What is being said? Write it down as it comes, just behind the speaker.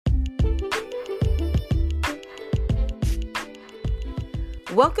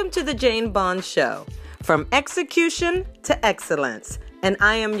Welcome to the Jane Bond Show, from execution to excellence, and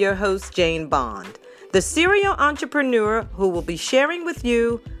I am your host, Jane Bond, the serial entrepreneur who will be sharing with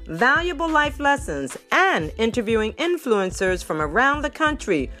you valuable life lessons and interviewing influencers from around the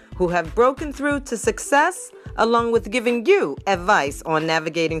country who have broken through to success, along with giving you advice on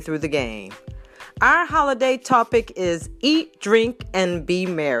navigating through the game. Our holiday topic is Eat, Drink, and Be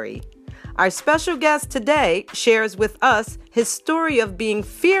Merry. Our special guest today shares with us his story of being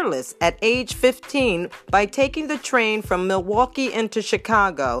fearless at age 15 by taking the train from Milwaukee into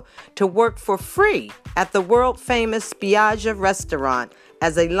Chicago to work for free at the world-famous Spiaggia restaurant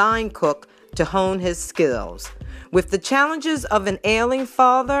as a line cook to hone his skills. With the challenges of an ailing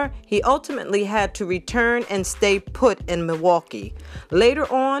father, he ultimately had to return and stay put in Milwaukee.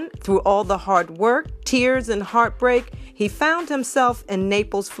 Later on, through all the hard work, tears, and heartbreak, he found himself in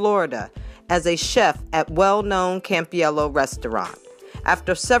Naples, Florida, as a chef at well-known Campiello restaurant.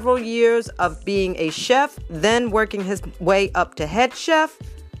 After several years of being a chef, then working his way up to head chef,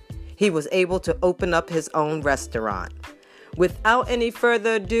 he was able to open up his own restaurant. Without any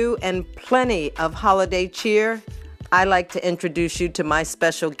further ado and plenty of holiday cheer, I'd like to introduce you to my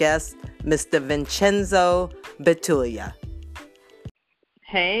special guest, Mr. Vincenzo Betulia.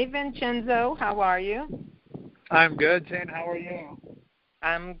 Hey, Vincenzo. How are you? I'm good, Jane. How are you?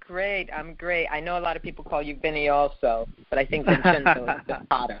 I'm great. I know a lot of people call you Vinny also, but I think Vincenzo is the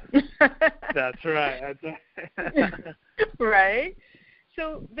hotter. That's right. Right?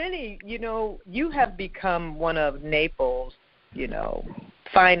 So, Vinny, you have become one of Naples',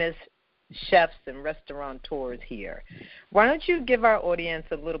 finest chefs and restaurateurs here. Why don't you give our audience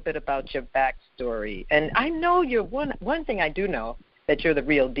a little bit about your backstory? And I know you're one thing I do know, that you're the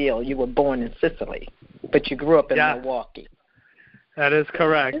real deal. You were born in Sicily, but you grew up in Milwaukee. That is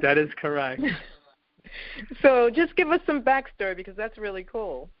correct. So just give us some backstory, because that's really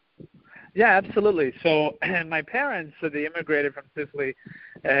cool. Yeah, absolutely. So my parents, they immigrated from Sicily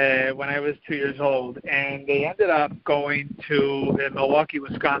when I was 2 years old, and they ended up going to Milwaukee,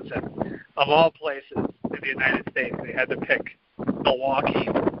 Wisconsin, of all places in the United States. They had to pick Milwaukee,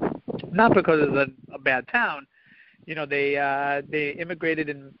 not because it's a bad town. They immigrated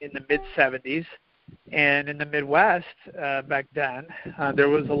in the mid-'70s, and in the Midwest back then, there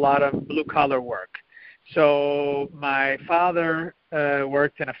was a lot of blue-collar work. So my father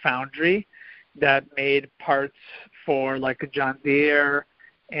worked in a foundry that made parts for like a John Deere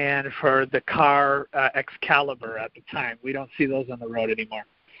and for the car Excalibur at the time. We don't see those on the road anymore.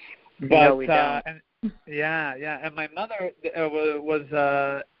 No, we don't. And my mother was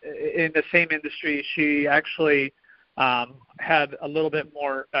in the same industry. She actually had a little bit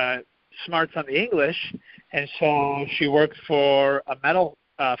more smarts on the English, and so she worked for a metal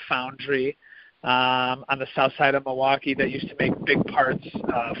foundry on the south side of Milwaukee that used to make big parts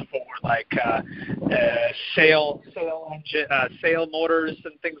for like sail motors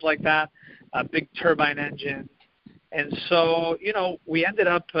and things like that, big turbine engines. And so, we ended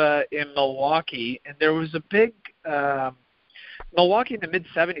up in Milwaukee, and there was a big Milwaukee in the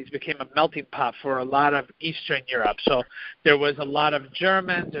mid-'70s became a melting pot for a lot of Eastern Europe. So there was a lot of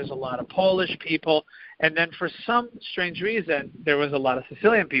Germans, there's a lot of Polish people, and then for some strange reason, there was a lot of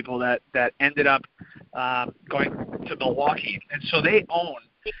Sicilian people that ended up going to Milwaukee. And so they own,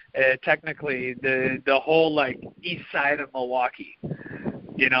 technically, the whole, east side of Milwaukee.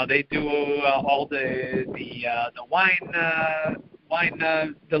 They do all the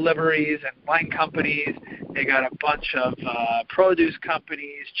wine deliveries and wine companies. They got a bunch of produce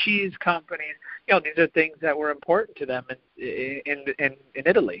companies, cheese companies. These are things that were important to them in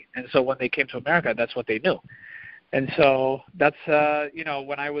Italy. And so when they came to America, that's what they knew. And so that's,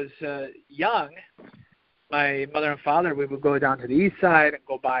 when I was young, my mother and father, we would go down to the east side and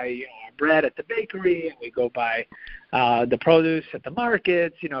go buy, our bread at the bakery, and we go buy the produce at the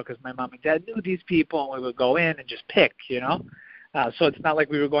markets, because my mom and dad knew these people, and we would go in and just pick, So it's not like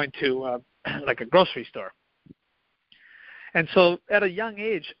we were going to like a grocery store. And so at a young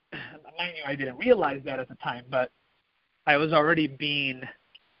age, mind you, I didn't realize that at the time, but I was already being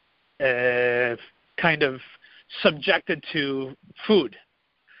kind of subjected to food.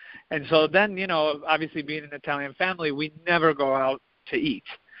 And so then, obviously being an Italian family, we never go out to eat.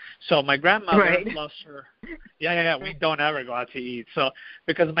 So my grandmother lost her. We don't ever go out to eat. So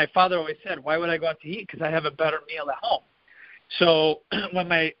because my father always said, why would I go out to eat? Because I have a better meal at home. So when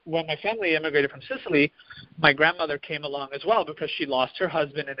my family immigrated from Sicily, my grandmother came along as well because she lost her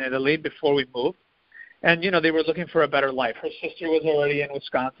husband in Italy before we moved. And, they were looking for a better life. Her sister was already in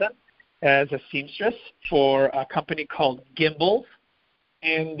Wisconsin as a seamstress for a company called Gimbels.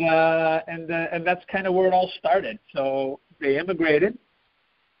 And that's kind of where it all started. So they immigrated.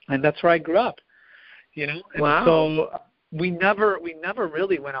 And that's where I grew up, you know. And wow. so we never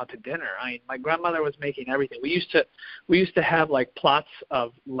really went out to dinner. I mean, my grandmother was making everything. We used to have like plots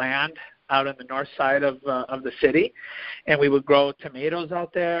of land out on the north side of the city, and we would grow tomatoes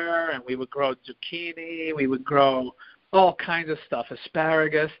out there, and we would grow zucchini, we would grow all kinds of stuff,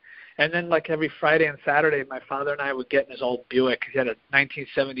 asparagus. And then like every Friday and Saturday, my father and I would get in his old Buick. He had a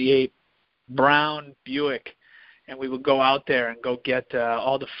 1978 brown Buick, and we would go out there and go get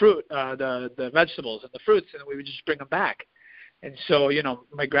all the fruit, the vegetables and the fruits, and we would just bring them back. And so, you know,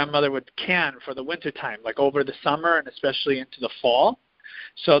 my grandmother would can for the winter time, like over the summer and especially into the fall.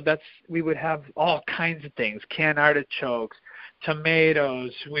 So we would have all kinds of things, canned artichokes,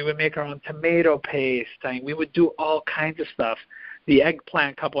 tomatoes. We would make our own tomato paste. I mean, we would do all kinds of stuff. The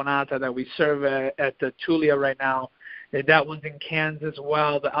eggplant caponata that we serve at the Tulia right now, that one's in cans as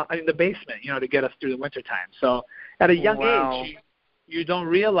well, in the basement, you know, to get us through the winter time. So at a young age, you don't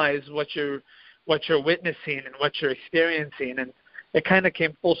realize what you're witnessing and what you're experiencing, and it kind of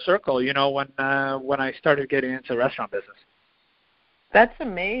came full circle, you know, when I started getting into the restaurant business. That's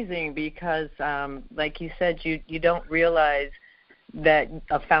amazing because, like you said, you don't realize that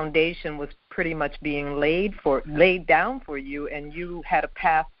a foundation was pretty much being laid down for you, and you had a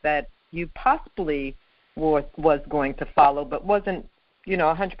path that you possibly was going to follow, but wasn't, you know,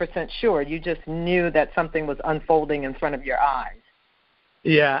 100% sure. You just knew that something was unfolding in front of your eyes.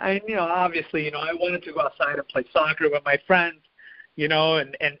 Yeah, and you know, obviously, you know, I wanted to go outside and play soccer with my friends, you know,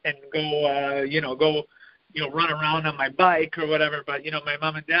 and go run around on my bike or whatever. But you know, my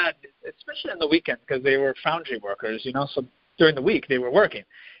mom and dad, especially on the weekend, because they were foundry workers, you know, so during the week they were working,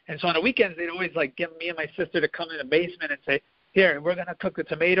 and so on the weekends they'd always like get me and my sister to come in the basement and say, here, we're going to cook the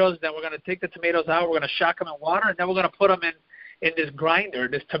tomatoes, then we're going to take the tomatoes out, we're going to shock them in water, and then we're going to put them in this grinder,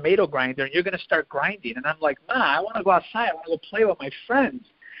 this tomato grinder, and you're going to start grinding. And I'm like, Ma, I want to go outside. I want to go play with my friends.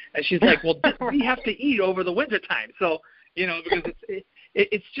 And she's like, well, we have to eat over the wintertime. So, you know, because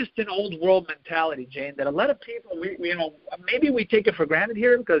it's just an old world mentality, Jane, that a lot of people, you know, maybe we take it for granted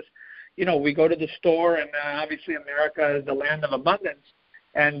here because, you know, we go to the store and obviously America is the land of abundance.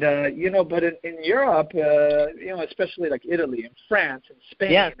 And, you know, but in Europe, you know, especially like Italy and France and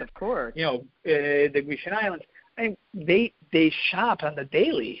Spain. Yes, of course. You know, the Grecian Islands, and they shop on the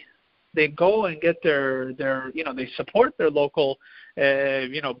daily. They go and get their you know, they support their local,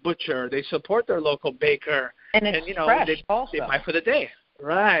 you know, butcher. They support their local baker. And it's you know, fresh they buy for the day.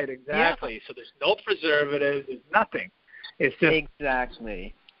 Right, exactly. Yeah. So there's no preservatives. There's nothing. It's just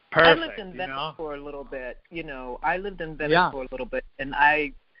exactly. Perfect, I lived in Venice for a little bit, you know. For a little bit, and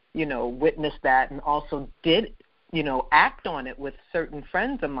I, you know, witnessed that and also did, you know, act on it with certain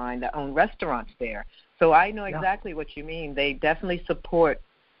friends of mine that own restaurants there. So I know exactly what you mean. They definitely support,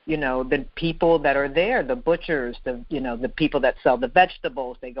 you know, the people that are there, the butchers, the people that sell the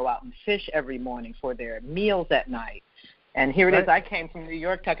vegetables. They go out and fish every morning for their meals at night. And here it is. I came from New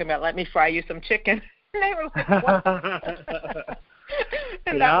York talking about, let me fry you some chicken. And they were like, what?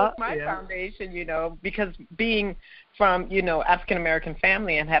 And that was my foundation, you know, because being from, you know, African-American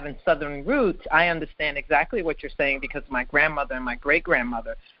family and having Southern roots, I understand exactly what you're saying because my grandmother and my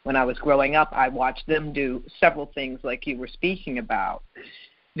great-grandmother, when I was growing up, I watched them do several things like you were speaking about.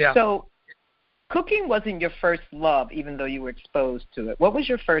 Yeah. So cooking wasn't your first love, even though you were exposed to it. What was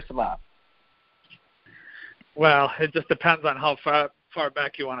your first love? Well, it just depends on how far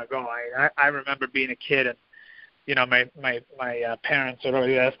back you want to go. I remember being a kid and, you know, my parents would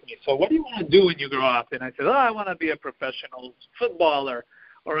always ask me, so what do you want to do when you grow up? And I said, I want to be a professional footballer,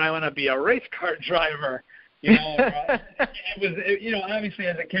 or I want to be a race car driver. You know, you know, obviously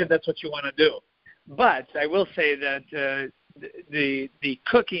as a kid, that's what you want to do. But I will say that the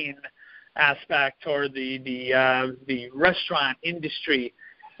cooking aspect or the restaurant industry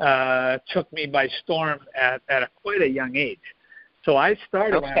took me by storm at quite a young age. So I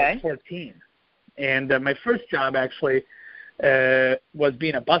started when I was 14. And my first job actually was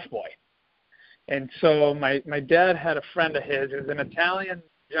being a busboy. And so my dad had a friend of his. He was an Italian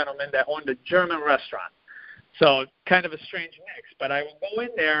gentleman that owned a German restaurant. So kind of a strange mix. But I would go in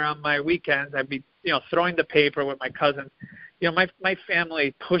there on my weekends. I'd be, you know, throwing the paper with my cousins. You know, my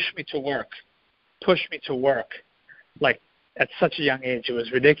family pushed me to work, like at such a young age. It was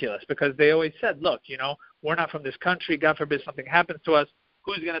ridiculous because they always said, look, you know, we're not from this country. God forbid something happens to us.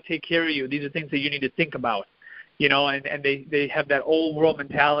 Who's going to take care of you? These are things that you need to think about, you know, and they have that old world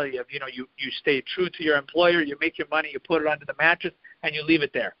mentality of, you know, you stay true to your employer, you make your money, you put it under the mattress, and you leave it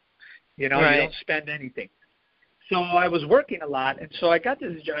there. You know, You don't spend anything. So I was working a lot, and so I got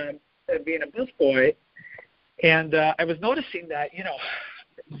this job being a busboy, and I was noticing that, you know,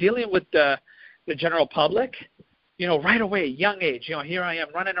 dealing with the general public, right away, young age, here I am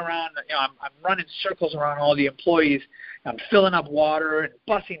running around, I'm running circles around all the employees. I'm filling up water and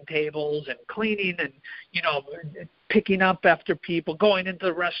bussing tables and cleaning and, picking up after people, going into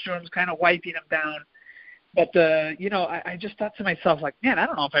the restrooms, kind of wiping them down. But, I just thought to myself, like, man, I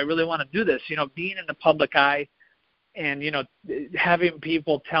don't know if I really want to do this, being in the public eye and, having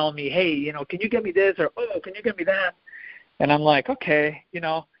people tell me, hey, can you get me this or, oh, can you get me that? And I'm like, okay,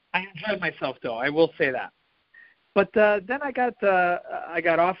 I enjoyed myself, though. I will say that. But then I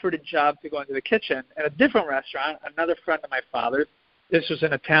got offered a job to go into the kitchen at a different restaurant, another friend of my father's. This was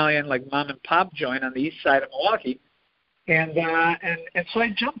an Italian, like, mom and pop joint on the east side of Milwaukee. And so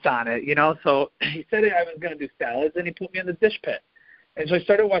I jumped on it, So he said I was going to do salads, and he put me in the dish pit. And so I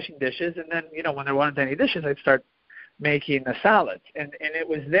started washing dishes, and then, when there weren't any dishes, I'd start making the salads. And it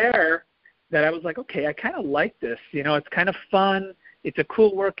was there that I was like, okay, I kind of like this. It's kind of fun. It's a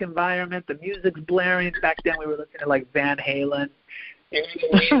cool work environment. The music's blaring. Back then we were listening to, like, Van Halen.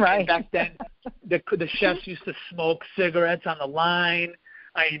 Right. Back then the chefs used to smoke cigarettes on the line.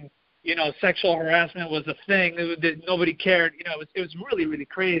 Sexual harassment was a thing. Nobody cared. It was really, really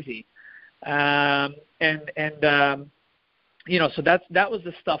crazy. So that was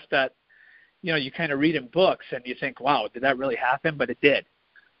the stuff that, you kind of read in books and you think, wow, did that really happen? But it did.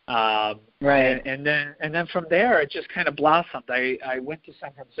 Right. And then from there, it just kind of blossomed. I went to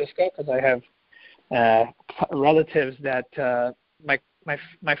San Francisco because I have relatives that my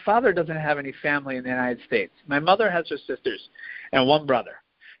father doesn't have any family in the United States. My mother has her sisters and one brother.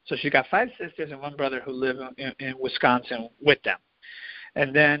 So she got 5 sisters and one brother who live in Wisconsin with them.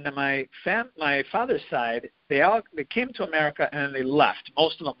 And then my father's side, they came to America and they left.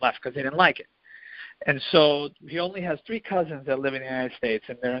 Most of them left because they didn't like it. And so he only has 3 cousins that live in the United States,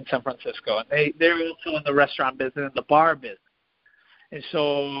 and they're in San Francisco. And they're also in the restaurant business and the bar business. And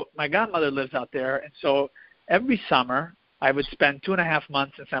so my godmother lives out there. And so every summer I would spend 2.5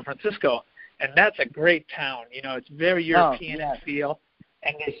 months in San Francisco. And that's a great town. It's very European in feel.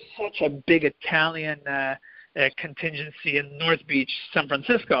 And there's such a big Italian contingency in North Beach, San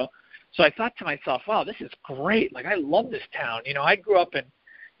Francisco. So I thought to myself, wow, this is great. Like, I love this town. I grew up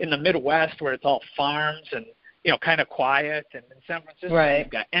in the Midwest where it's all farms and, kind of quiet. And in San Francisco, right,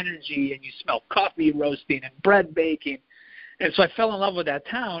 you've got energy and you smell coffee roasting and bread baking. And so I fell in love with that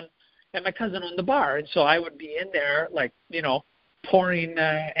town, and my cousin owned the bar. And so I would be in there, like, pouring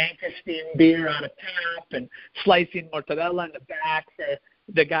Anchor Steam beer out of tap and slicing mortadella in the back for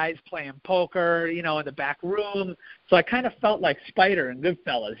the guys playing poker, in the back room. So I kind of felt like Spider in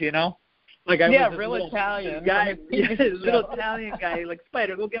Goodfellas, Like I was real Italian guy, little Italian guy, like,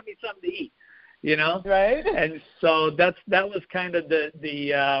 Spider, go get me something to eat, Right. And so that was kind of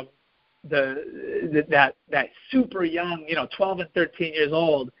that super young, 12 and 13 years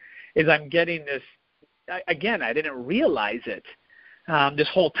old, is I'm getting this. Again, I didn't realize it this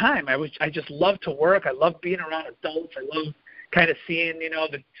whole time. I just love to work. I love being around adults. I love kind of seeing,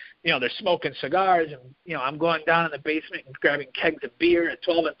 they're smoking cigars, and, I'm going down in the basement and grabbing kegs of beer at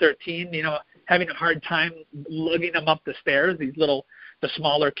 12 and 13, having a hard time lugging them up the stairs, the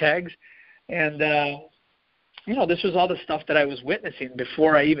smaller kegs. And, this was all the stuff that I was witnessing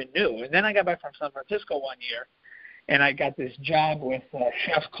before I even knew. And then I got back from San Francisco one year, and I got this job with a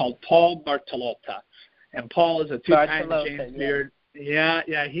chef called Paul Bartolotta. And Paul is a 2-time James Beard. Yeah,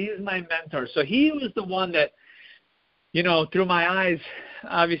 he's my mentor. So he was the one that, through my eyes,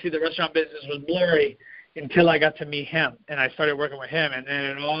 obviously the restaurant business was blurry until I got to meet him, and I started working with him, and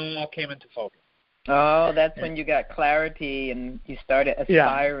then it all came into focus. Oh, that's when you got clarity and you started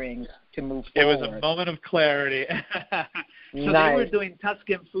aspiring to move forward. It was a moment of clarity. So nice. They were doing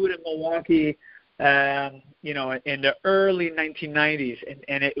Tuscan food in Milwaukee, in the early 1990s,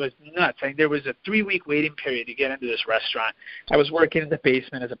 and it was nuts. I mean, there was a 3-week waiting period to get into this restaurant. I was working in the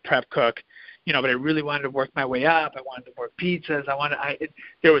basement as a prep cook, but I really wanted to work my way up. I wanted to work pizzas.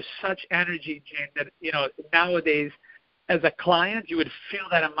 There was such energy, Jane, that, nowadays, as a client, you would feel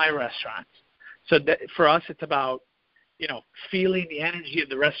that in my restaurants. So that for us, it's about, feeling the energy of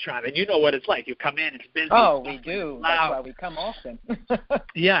the restaurant. And you know what it's like. You come in, it's busy. Oh, we do. That's why we come often.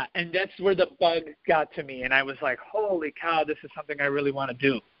 Yeah, and that's where the bug got to me. And I was like, holy cow, this is something I really want to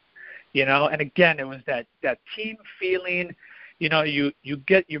do. And again, it was that team feeling. You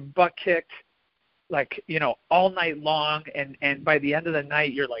get your butt kicked, like, all night long. And by the end of the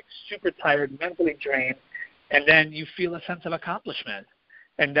night, you're, like, super tired, mentally drained. And then you feel a sense of accomplishment.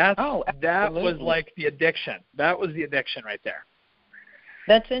 And that was like the addiction. That was the addiction right there.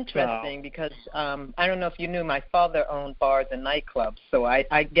 That's interesting because I don't know if you knew, my father owned bars and nightclubs, so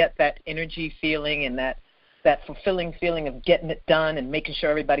I get that energy feeling and that fulfilling feeling of getting it done and making sure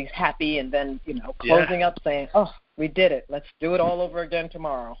everybody's happy, and then closing up saying, oh, We did it. Let's do it all over again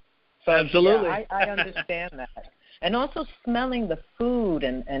tomorrow. So, Absolutely. Yeah, I understand that. And also smelling the food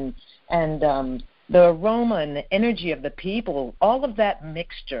and the aroma and the energy of the people, all of that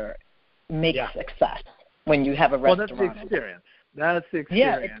mixture makes success when you have a restaurant. Well, that's the experience. That's the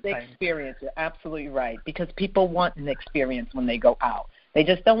Yeah, experience. it's the experience. You're absolutely right, because people want an experience when they go out. They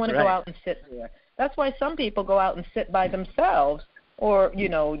just don't want to go out and sit there. That's why some people go out and sit by themselves, or, you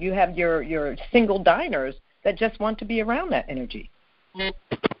know, you have your single diners that just want to be around that energy. So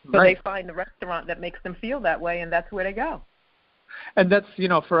they find the restaurant that makes them feel that way, and that's where they go. And that's, you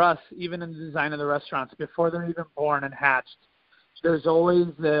know, for us, even in the design of the restaurants, before they're even born and hatched, there's always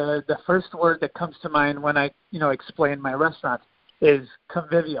the first word that comes to mind when I, you know, explain my restaurant is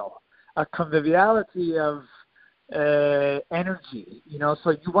convivial, a conviviality of energy, you know. So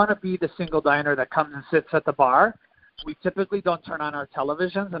you want to be the single diner that comes and sits at the bar. We typically don't turn on our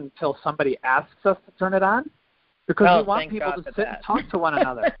televisions until somebody asks us to turn it on, because we want people to sit and talk to one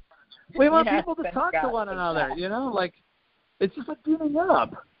another. We want people to talk to one another, you know, like it's just like beating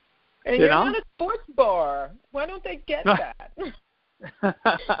up. And you're not a sports bar. Why don't they get that?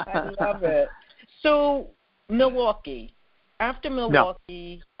 I love it. So, Milwaukee. After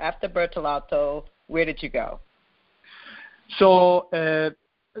Milwaukee, after Bertolato, where did you go? So,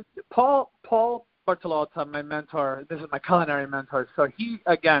 Paul Bertolotta, my mentor, this is my culinary mentor. So he,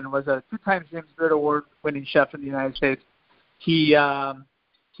 again, was a 2-time James Beard Award-winning chef in the United States. He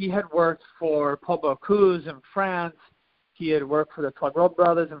had worked for Paul Bocuse in France. He had worked for the Trois Gros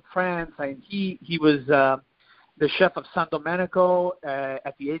brothers in France. And he was the chef of San Domenico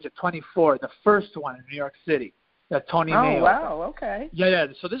at the age of 24, the first one in New York City that Tony Mayo. Oh, wow, okay. Yeah.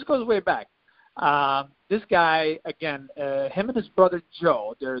 So this goes way back. This guy, again, him and his brother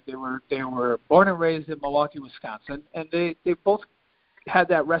Joe, they were born and raised in Milwaukee, Wisconsin, and they both had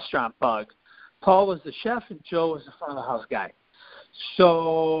that restaurant bug. Paul was the chef and Joe was the front of the house guy.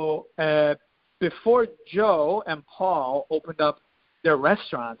 So before Joe and Paul opened up their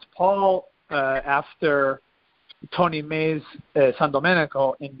restaurants, Paul, after Tony May's San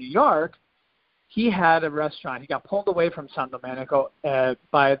Domenico in New York, he had a restaurant. He got pulled away from San Domenico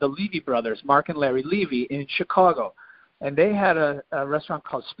by the Levy brothers, Mark and Larry Levy, in Chicago. And they had a restaurant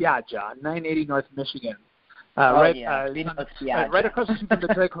called Spiaggia, 980 North Michigan, right across the street from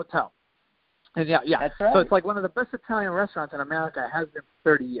the Drake Hotel. And yeah. That's right. So it's like one of the best Italian restaurants in America. It has been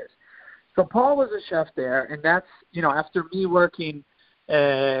for 30 years. So Paul was a chef there, and that's, you know, after me working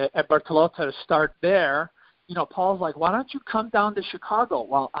at Bertolotta to start there, you know, Paul's like, why don't you come down to Chicago?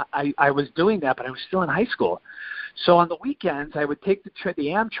 Well, I was doing that, but I was still in high school. So on the weekends, I would take the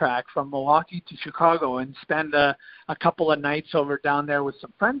Amtrak from Milwaukee to Chicago and spend a couple of nights over down there with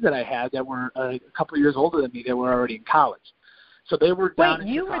some friends that I had that were a couple of years older than me. They were already in college. So they were down in Chicago.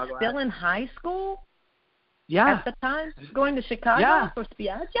 Wait, you were still in high school? Yeah. At the time, going to Chicago for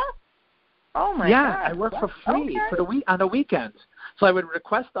Spiaggia? Oh my God! Yeah, I worked for free for the on the weekends. So I would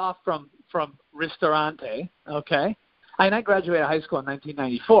request off from Ristorante, okay? And I graduated high school in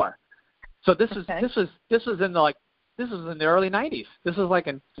 1994. So this was in the early 90s. This is like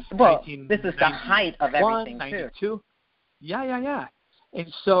in this is the height of everything 92. Too. Yeah.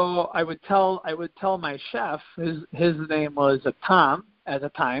 And so I would tell my chef, his name was Tom at the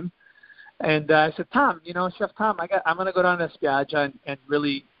time, and I said, Tom, you know, Chef Tom, I'm going to go down to Spiaggia and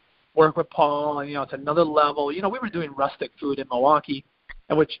really work with Paul, and, you know, it's another level. You know, we were doing rustic food in Milwaukee,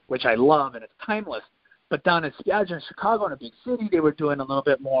 and which I love, and it's timeless. But down in Spiaggia in Chicago, in a big city, they were doing a little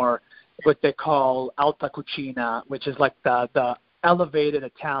bit more what they call alta cucina, which is like the elevated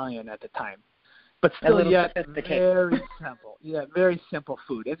Italian at the time. But still yet very simple. Yeah, very simple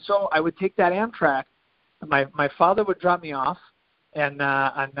food. And so I would take that Amtrak. My father would drop me off, and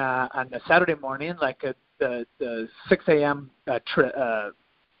on a Saturday morning, like the 6 a.m.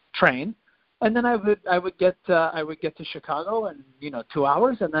 Train, and then I would get to Chicago in, you know, 2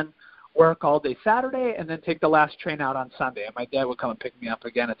 hours, and then work all day Saturday, and then take the last train out on Sunday. And my dad would come and pick me up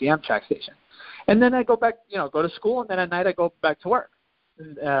again at the Amtrak station, and then I go back, you know, go to school, and then at night I go back to work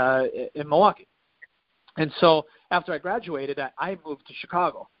in Milwaukee. And so after I graduated, I moved to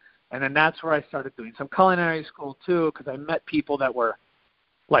Chicago, and then that's where I started doing some culinary school too, because I met people that were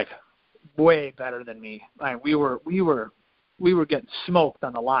like way better than me. I mean, we were getting smoked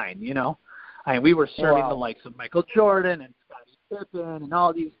on the line, you know. I mean, we were serving the likes of Michael Jordan and Scottie Pippen and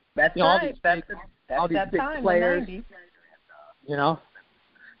all these, that's you know, right. all these big time, players, you know.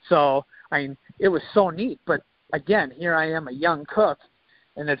 So, I mean, it was so neat. But again, here I am, a young cook,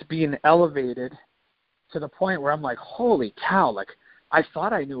 and it's being elevated to the point where I'm like, holy cow, like I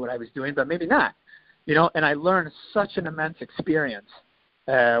thought I knew what I was doing, but maybe not, you know. And I learned such an immense experience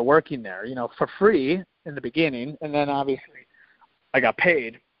working there, you know, for free. in the beginning, and then obviously I got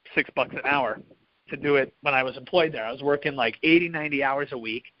paid $6 an hour to do it when I was employed there. I was working like 80, 90 hours a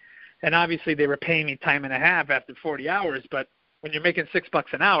week, and obviously they were paying me time and a half after 40 hours, but when you're making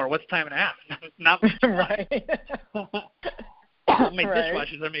 $6 an hour, what's time and a half? Not much. Right. My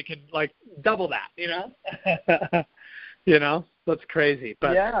dishwashers are making like double that, you know? You know, that's crazy.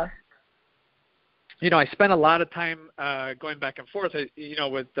 But yeah. You know, I spent a lot of time going back and forth. You know,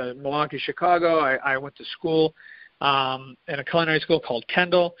 with Milwaukee, Chicago, I went to school in a culinary school called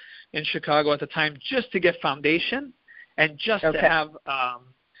Kendall in Chicago at the time, just to get foundation and just to have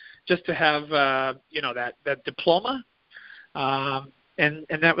you know, that diploma, and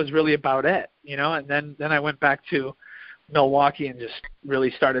that was really about it. You know, and then I went back to Milwaukee and just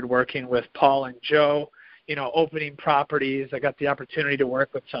really started working with Paul and Joe. You know, opening properties. I got the opportunity to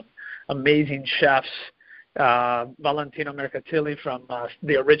work with some amazing chefs, Valentino Mercatilli from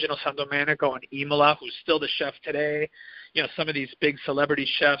the original San Domenico in Imola, who's still the chef today. You know, some of these big celebrity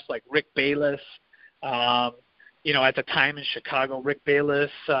chefs like Rick Bayless, you know, at the time in Chicago, Rick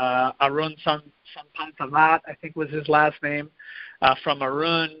Bayless, Arun Sanpantavat, I think was his last name, from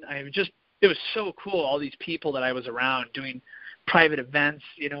Arun. It was so cool, all these people that I was around doing private events,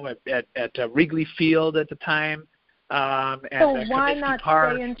 you know, at Wrigley Field at the time. So why not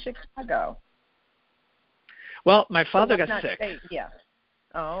stay in Chicago? Well, my father got sick. Yeah.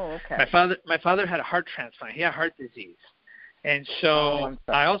 Oh, okay. My father had a heart transplant. He had heart disease, and so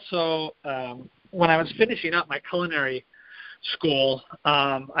I also, when I was finishing up my culinary school,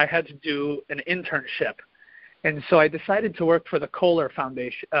 I had to do an internship. And so I decided to work for the Kohler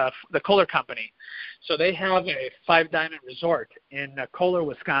Foundation, the Kohler Company. So they have a 5-diamond resort in Kohler,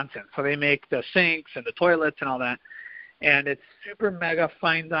 Wisconsin. So they make the sinks and the toilets and all that. And it's super mega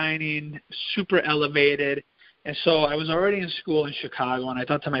fine dining, super elevated. And so I was already in school in Chicago, and I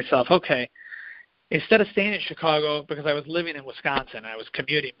thought to myself, okay, instead of staying in Chicago, because I was living in Wisconsin, I was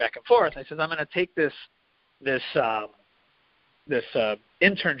commuting back and forth, I said, I'm going to take this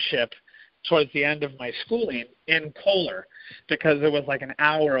internship towards the end of my schooling in Kohler, because it was like an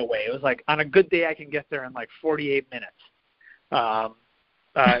hour away. It was like, on a good day, I can get there in like 48 minutes.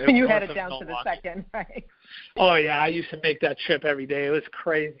 You had it down to the second, right? Oh, yeah. I used to make that trip every day. It was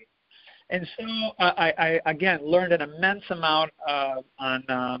crazy. And so I again, learned an immense amount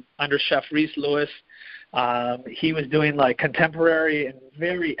under Chef Reese Lewis. He was doing like contemporary and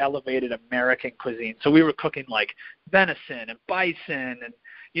very elevated American cuisine. So we were cooking like venison and bison and,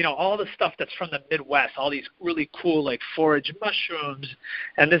 you know, all the stuff that's from the Midwest, all these really cool like forage mushrooms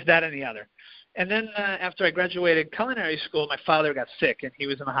and this, that, and the other. And then after I graduated culinary school, my father got sick and he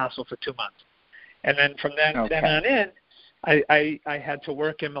was in the hospital for 2 months. And then from then on in, I had to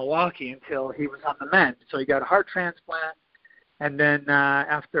work in Milwaukee until he was on the mend. So he got a heart transplant. And then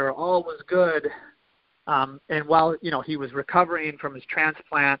after all was good, and while, you know, he was recovering from his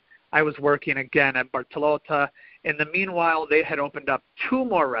transplant, I was working again at Bartolotta. In the meanwhile, they had opened up 2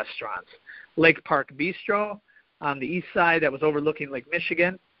 more restaurants, Lake Park Bistro on the east side that was overlooking Lake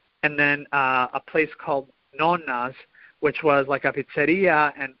Michigan, and then a place called Nonna's, which was like a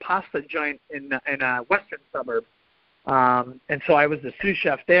pizzeria and pasta joint in a western suburb. And so I was the sous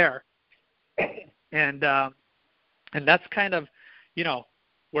chef there. And that's kind of, you know,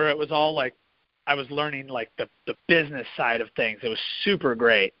 where it was all like I was learning like the business side of things. It was super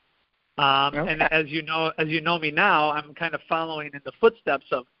great. And as you know me now, I'm kind of following in the footsteps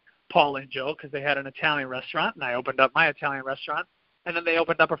of Paul and Joe, because they had an Italian restaurant, and I opened up my Italian restaurant, and then they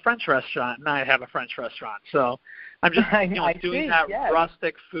opened up a French restaurant, and I have a French restaurant. So I'm just doing that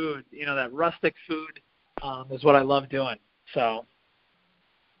rustic food. You know, that rustic food is what I love doing. So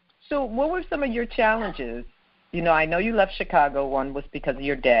what were some of your challenges? You know, I know you left Chicago. One was because of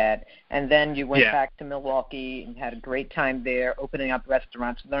your dad, and then you went back to Milwaukee and had a great time there, opening up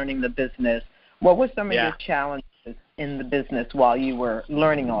restaurants, learning the business. What were some of your challenges in the business while you were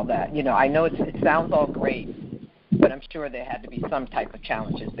learning all that? You know, I know it sounds all great, but I'm sure there had to be some type of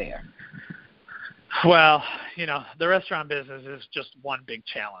challenges there. Well, you know, the restaurant business is just one big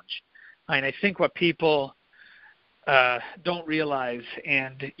challenge. I mean, I think what people don't realize,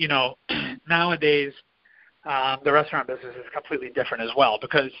 and, you know, nowadays, the restaurant business is completely different as well,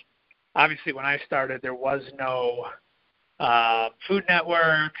 because obviously when I started, there was no Food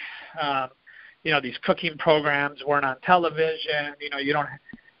Network. You know, these cooking programs weren't on television. You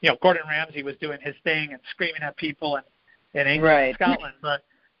know, Gordon Ramsay was doing his thing and screaming at people in England and Scotland, but,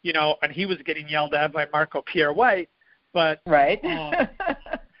 you know, and he was getting yelled at by Marco Pierre White. But,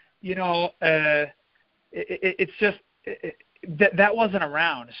 you know, it's just that wasn't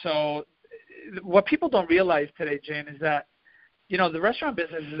around. So what people don't realize today, Jane, is that, the restaurant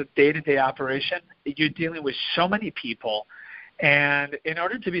business is a day-to-day operation. You're dealing with so many people. And in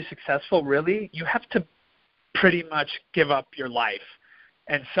order to be successful, really, you have to pretty much give up your life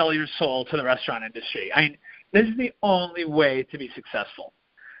and sell your soul to the restaurant industry. I mean, this is the only way to be successful.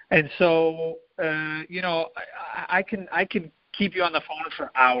 And so, I can keep you on the phone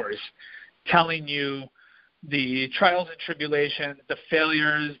for hours telling you the trials and tribulations, the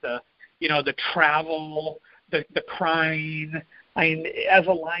failures, the travel, the crying. I mean, as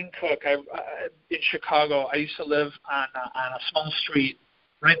a line cook, in Chicago, I used to live on a small street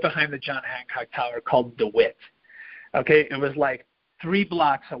right behind the John Hancock Tower called DeWitt. Okay, it was like 3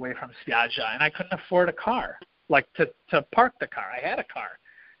 blocks away from Spiaggia, and I couldn't afford a car, like to park the car. I had a car,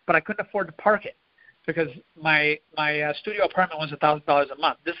 but I couldn't afford to park it because my studio apartment was $1,000 a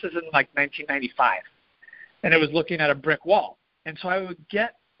month. This is in like 1995, and it was looking at a brick wall. And so I would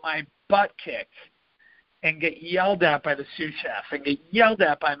get my butt kicked and get yelled at by the sous chef and get yelled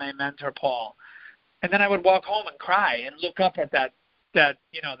at by my mentor, Paul. And then I would walk home and cry and look up at that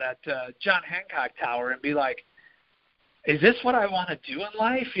John Hancock Tower and be like, is this what I want to do in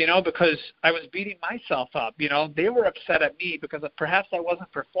life? Because I was beating myself up. They were upset at me because perhaps I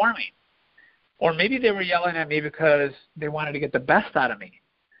wasn't performing. Or maybe they were yelling at me because they wanted to get the best out of me.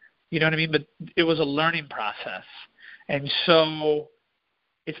 You know what I mean? But it was a learning process. And so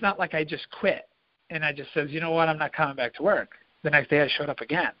it's not like I just quit and I just said, you know what, I'm not coming back to work. The next day I showed up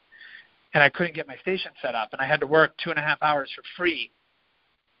again. And I couldn't get my station set up. And I had to work 2.5 hours for free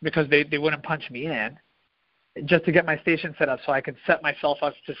because they wouldn't punch me in just to get my station set up so I could set myself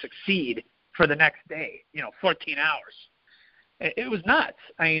up to succeed for the next day, 14 hours. It was nuts.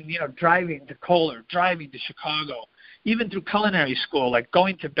 I mean, driving to Kohler, driving to Chicago, even through culinary school, like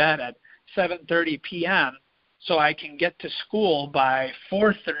going to bed at 7:30 p.m. so I can get to school by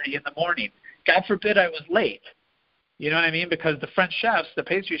 4:30 in the morning. God forbid I was late. You know what I mean? Because the French chefs, the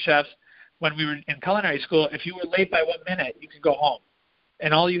pastry chefs, when we were in culinary school, if you were late by 1 minute, you could go home.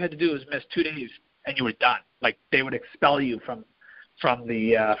 And all you had to do was miss 2 days, and you were done. Like they would expel you from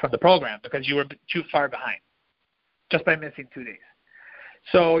the program because you were too far behind just by missing 2 days.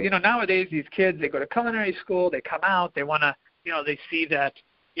 So, nowadays these kids, they go to culinary school, they come out, they want to, they see that,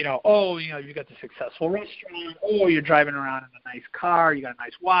 you got the successful restaurant, you're driving around in a nice car, you got a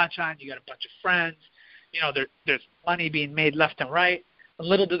nice watch on, you got a bunch of friends, there's money being made left and right. And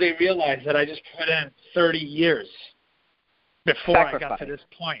little do they realize that I just put in 30 years before I got to this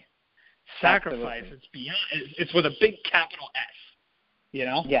point. Sacrifice, it's beyond, it's with a big capital S,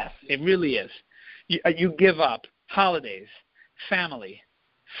 Yes. It really is. You give up holidays, family,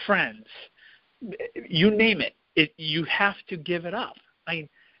 friends, you name it. You have to give it up. I mean,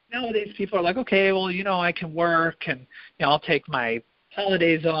 nowadays people are like, okay, well, I can work and I'll take my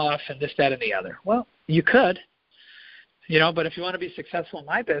holidays off and this, that, and the other. Well, you could, but if you want to be successful in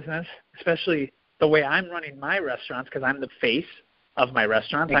my business, especially the way I'm running my restaurants, because I'm the face of my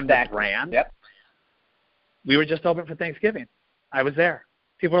restaurants, exactly. I'm the brand. Yep. We were just open for Thanksgiving. I was there.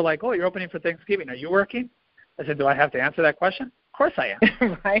 People were like, oh, you're opening for Thanksgiving. Are you working? I said, do I have to answer that question? Of course I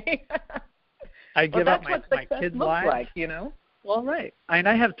am. Right. I give up my kids' lives. Like, Well, right.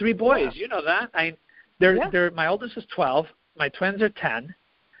 I have 3 boys. Yeah. You know that. They're my oldest is 12. My twins are 10.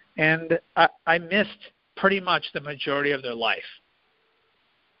 And I missed pretty much the majority of their life.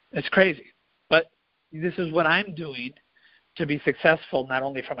 It's crazy. But this is what I'm doing to be successful, not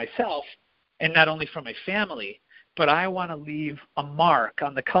only for myself and not only for my family, but I want to leave a mark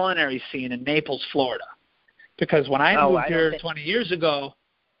on the culinary scene in Naples, Florida. Because when I moved here 20 years ago,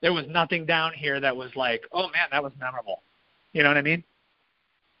 there was nothing down here that was like, oh, man, that was memorable. You know what I mean?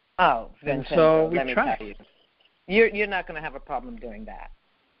 Oh, Vincenzo, and so we let me tried. tell you. You're not going to have a problem doing that.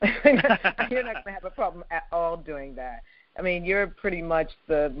 You're not going to have a problem at all doing that. I mean, you're pretty much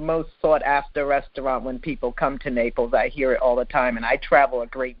the most sought-after restaurant when people come to Naples. I hear it all the time, and I travel a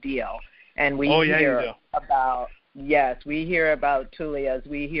great deal. And we hear about, we hear about Tullia's,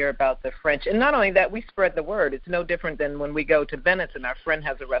 we hear about the French. And not only that, we spread the word. It's no different than when we go to Venice and our friend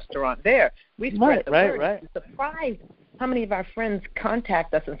has a restaurant there. We spread the word. Right. I'm surprised how many of our friends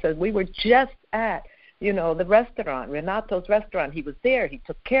contact us and says, we were just at, the restaurant, Renato's restaurant. He was there. He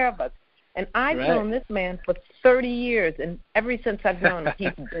took care of us. And I've known this man for 30 years, and ever since I've known him,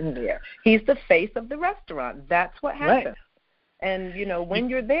 he's been there. He's the face of the restaurant. That's what happens. Right. And, when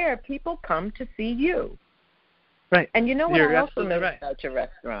you're there, people come to see you. Right. And you know what I also noticed about your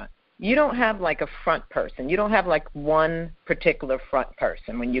restaurant? You don't have like a front person. You don't have like one particular front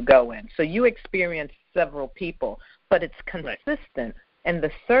person when you go in. So you experience several people, but it's consistent, and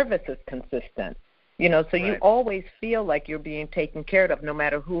the service is consistent. So you always feel like you're being taken care of no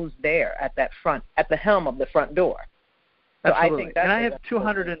matter who's there at that front, at the helm of the front door. So Absolutely. I think that's and I have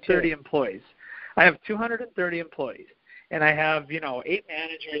 230 employees. I have 230 employees, and I have 8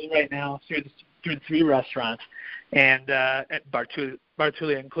 managers right now through 3 restaurants, and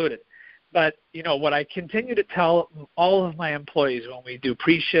Bartulia included. But what I continue to tell all of my employees when we do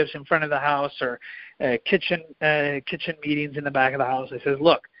pre-shifts in front of the house or kitchen meetings in the back of the house, I says,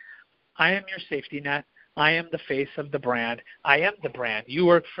 look, I am your safety net. I am the face of the brand. I am the brand. You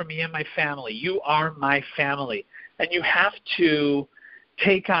work for me and my family. You are my family. And you have to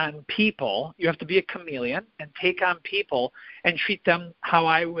take on people. You have to be a chameleon and take on people and treat them how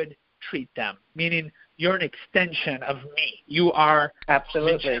I would treat them, meaning you're an extension of me. You are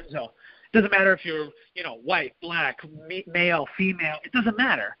Absolutely. Vincenzo. It doesn't matter if you're, white, black, male, female. It doesn't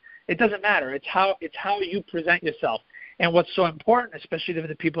matter. It doesn't matter. It's how you present yourself. And what's so important, especially to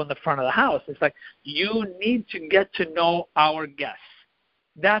the people in the front of the house, is like you need to get to know our guests.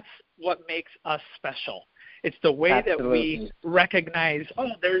 That's what makes us special. It's the way Absolutely. that we recognize,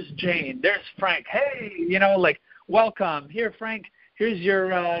 oh, there's Jane, there's Frank. Hey, welcome. Here, Frank, here's your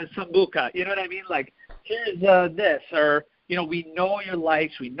sambuca. You know what I mean? Like, here's this. Or, we know your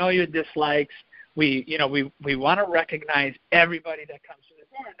likes, we know your dislikes. We want to recognize everybody that comes to the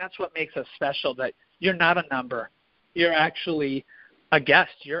door, and that's what makes us special, that you're not a number. You're actually a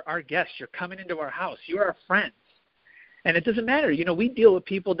guest. You're our guest. You're coming into our house. You're our friends. And it doesn't matter. We deal with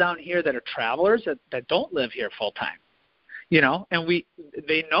people down here that are travelers that don't live here full time. And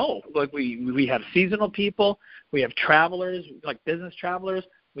they know. Like we have seasonal people. We have travelers, like business travelers.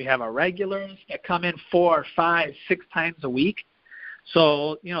 We have our regulars that come in 4, 5, 6 times a week.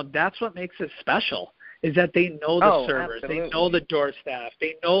 So, that's what makes it special, is that they know the servers. Absolutely. They know the door staff.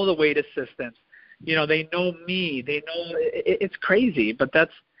 They know the wait assistants. They know me. They know it's crazy, but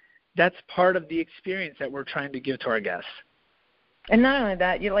that's part of the experience that we're trying to give to our guests. And not only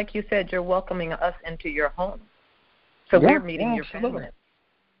that, like you said, you're welcoming us into your home. So we're meeting your family,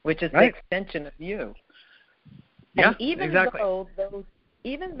 which is the extension of you. And even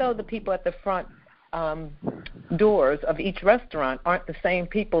though the people at the front doors of each restaurant aren't the same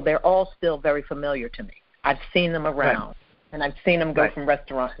people, they're all still very familiar to me. I've seen them around, and I've seen them go from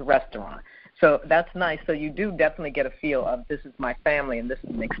restaurant to restaurant. So that's nice. So you do definitely get a feel of, this is my family and this is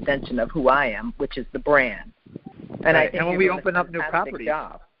an extension of who I am, which is the brand. And I think when we open up new properties.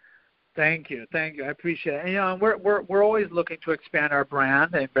 Thank you. I appreciate it. And we're always looking to expand our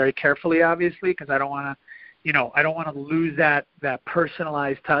brand, and very carefully, obviously, because I don't want to lose that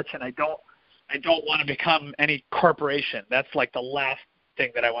personalized touch, and I don't want to become any corporation. That's like the last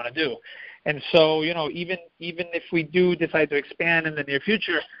thing that I want to do. And so, even if we do decide to expand in the near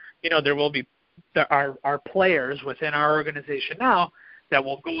future, there will be our players within our organization now that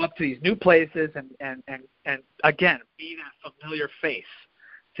will go up to these new places and again, be that familiar face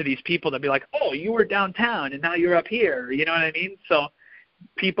to these people that be like, oh, you were downtown and now you're up here. You know what I mean? So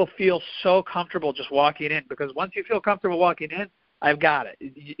people feel so comfortable just walking in, because once you feel comfortable walking in, I've got it.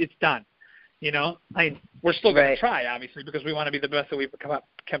 It's done. We're still going to try, obviously, because we want to be the best that we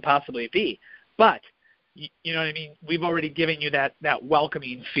can possibly be. But you know what I mean? We've already given you that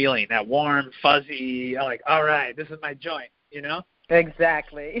welcoming feeling, that warm, fuzzy, like, all right, this is my joint,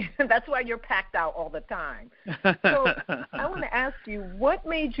 Exactly. That's why you're packed out all the time. So I want to ask you, what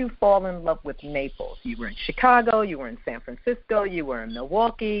made you fall in love with Naples? You were in Chicago, you were in San Francisco, you were in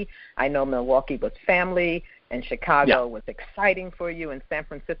Milwaukee. I know Milwaukee was family, and Chicago was exciting for you. In San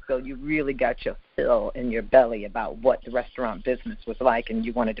Francisco, you really got your fill in your belly about what the restaurant business was like, and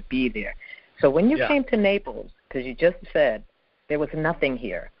you wanted to be there. So when you came to Naples, because you just said there was nothing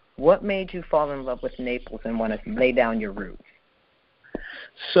here, what made you fall in love with Naples and want to lay down your roots?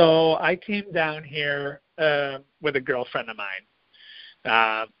 So I came down here with a girlfriend of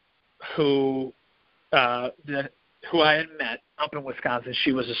mine who I had met up in Wisconsin.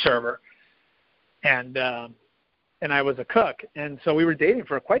 She was a server, and I was a cook. And so we were dating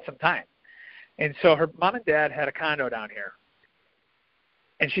for quite some time. And so her mom and dad had a condo down here.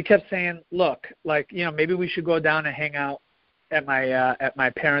 And she kept saying, look, maybe we should go down and hang out at my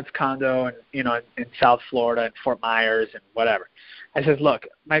parents' condo and, in South Florida and Fort Myers and whatever. I said, look,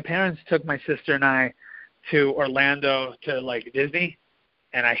 my parents took my sister and I to Orlando to Disney,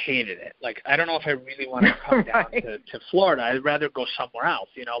 and I hated it. I don't know if I really want to come down to Florida. I'd rather go somewhere else,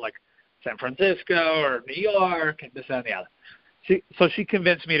 like San Francisco or New York and this and the other. So she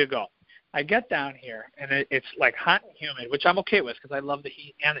convinced me to go. I get down here, and it's hot and humid, which I'm okay with because I love the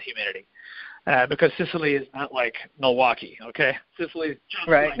heat and the humidity. Because Sicily is not like Milwaukee, okay? Sicily is just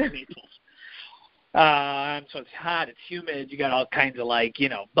like Naples. So it's hot, it's humid, you got all kinds of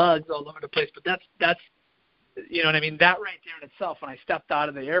bugs all over the place. But that's you know what I mean? That right there in itself, when I stepped out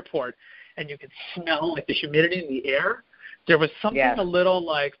of the airport and you could smell the humidity in the air, There was something Yes. a little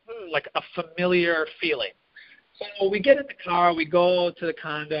like a familiar feeling. So we get in the car, we go to the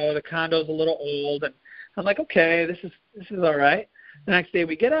condo. The condo's a little old, and I'm like, okay, this is all right. The next day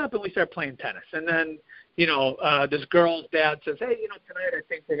we get up and we start playing tennis. And then, this girl's dad says, hey, tonight I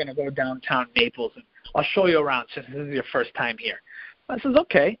think we're going to go downtown Naples, and I'll show you around since this is your first time here. I says,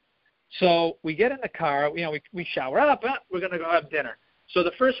 okay. So we get in the car, we shower up, we're going to go have dinner. So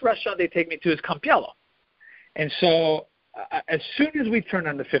the first restaurant they take me to is Campiello. And so as soon as we turn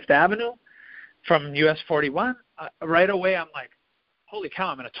on the Fifth Avenue from US 41, right away I'm like, holy cow,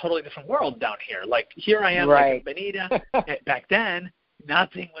 I'm in a totally different world down here. Like, here I am, Right. like in Bonita. Back then,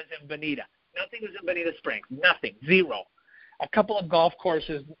 nothing was in Bonita. Nothing was in Bonita Springs. Nothing. Zero. A couple of golf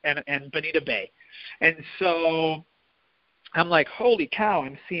courses and Bonita Bay. And so I'm like, holy cow,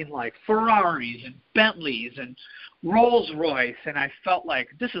 I'm seeing like Ferraris and Bentleys and Rolls Royce, and I felt like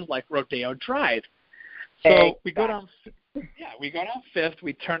this is like Rodeo Drive. So we go down Fifth,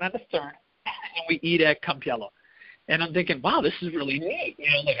 we turn on the Third, and we eat at Campiello. And I'm thinking, wow, this is really neat.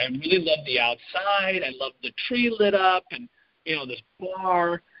 I really love the outside. I love the tree lit up and, this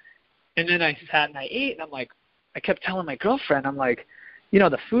bar. And then I sat and I ate, and I'm like, I kept telling my girlfriend, I'm like,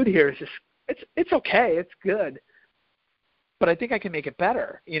 the food here is just, it's okay. It's good. But I think I can make it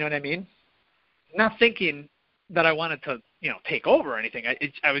better. You know what I mean? Not thinking that I wanted to, take over or anything.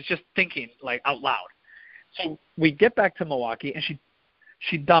 I was just thinking like out loud. So we get back to Milwaukee, and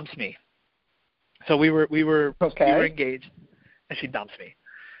she dumps me. So we were engaged, and she dumps me.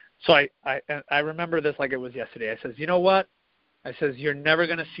 So I remember this like it was yesterday. I says, you know what? I says, you're never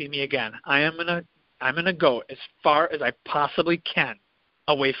gonna see me again. I'm gonna go as far as I possibly can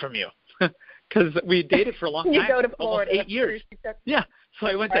away from you, because we dated for a long time. You go to Florida. Almost 8 years. Yeah. So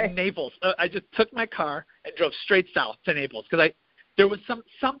I went to Naples. I just took my car and drove straight south to Naples because there was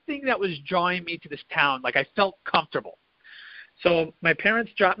something that was drawing me to this town. Like, I felt comfortable. So my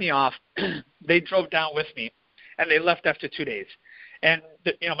parents dropped me off. They drove down with me, and they left after 2 days. And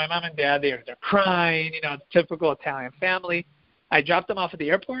my mom and dad, they're crying. Typical Italian family. I dropped them off at the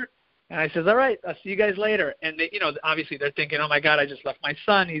airport, and I says, all right, I'll see you guys later. And they, obviously they're thinking, oh my God, I just left my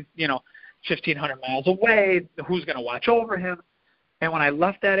son. He's 1,500 miles away. Who's going to watch over him? And when I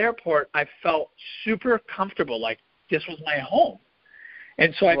left that airport, I felt super comfortable, like this was my home.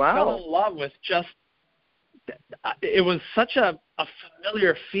 And so I fell in love with just, it was such a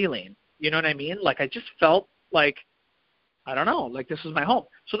familiar feeling. You know what I mean? Like, I just felt like, I don't know, like this was my home.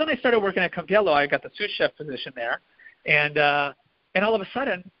 So then I started working at Campiello. I got the sous chef position there. And all of a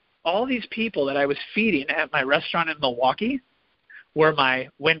sudden, all these people that I was feeding at my restaurant in Milwaukee were my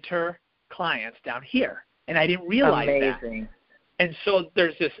winter clients down here. And I didn't realize that. And so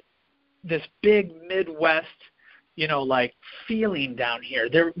there's this big Midwest, like feeling down here.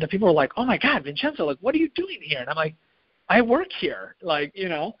 The people were like, oh my God, Vincenzo, like, what are you doing here? And I'm like, I work here, like,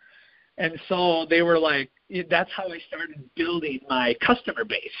 And so they were like, that's how I started building my customer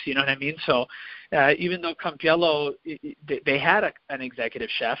base. You know what I mean? So even though Campiello, they had an executive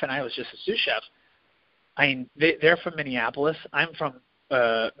chef and I was just a sous chef, they're from Minneapolis. I'm from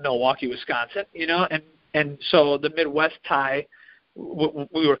Milwaukee, Wisconsin, and so the Midwest tie,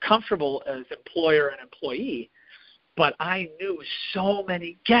 we were comfortable as employer and employee, but I knew so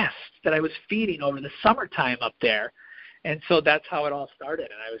many guests that I was feeding over the summertime up there. And so that's how it all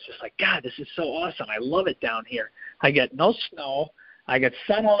started. And I was just like, God, this is so awesome. I love it down here. I get no snow. I get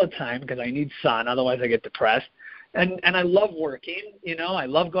sun all the time because I need sun. Otherwise I get depressed. And I love working, I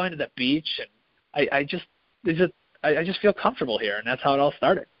love going to the beach. And I just feel comfortable here. And that's how it all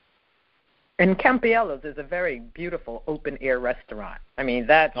started. And Campiello's is a very beautiful open-air restaurant. I mean,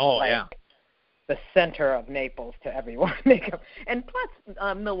 that's the center of Naples to everyone. And plus,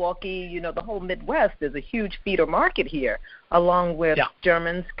 Milwaukee, the whole Midwest is a huge feeder market here, along with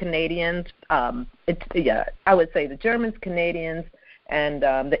Germans, Canadians. I would say the Germans, Canadians, and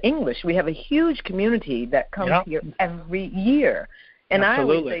the English. We have a huge community that comes here every year. And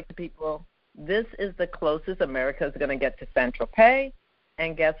Absolutely. I always say to people, this is the closest America is going to get to Saint-Tropez.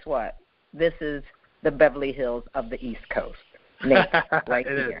 And guess what? This is the Beverly Hills of the East Coast, Naples, right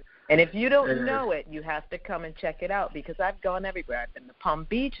here. And if you don't know it, you have to come and check it out because I've gone everywhere. I've been to Palm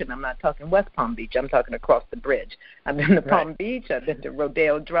Beach, and I'm not talking West Palm Beach. I'm talking across the bridge. I've been to Palm Beach. I've been to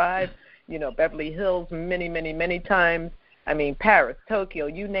Rodeo Drive, Beverly Hills many, many, many times. I mean, Paris, Tokyo,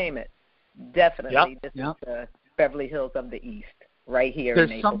 you name it. Definitely this is the Beverly Hills of the East right here in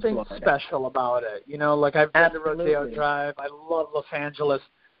Naples, Florida. There's something special about it. Like I've been to Rodeo Drive. I love Los Angeles.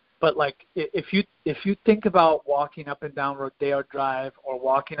 But like if you think about walking up and down Rodeo Drive or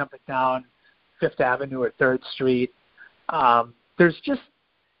walking up and down Fifth Avenue or 3rd Street, there's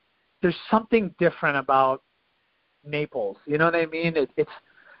something different about Naples. You know what I mean? It's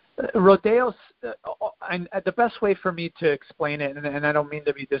Rodeo's. And the best way for me to explain it, and I don't mean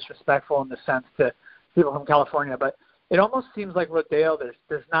to be disrespectful in the sense to people from California, but it almost seems like Rodeo.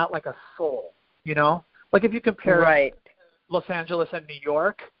 There's not like a soul. You know, like if you compare Los Angeles and New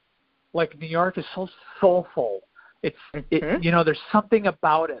York, like New York is so soulful. It's you know, there's something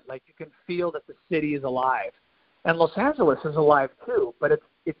about it. Like you can feel that the city is alive, and Los Angeles is alive too. But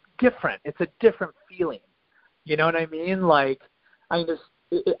it's different. It's a different feeling. You know what I mean? Like I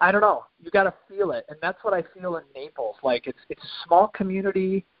don't know. You got to feel it, and that's what I feel in Naples. Like it's a small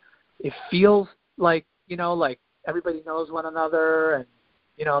community. It feels like, you know, like everybody knows one another, and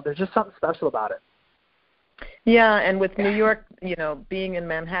you know, there's just something special about it. Yeah, and with New York, you know, being in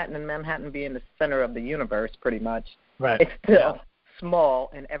Manhattan and Manhattan being the center of the universe pretty much, it's still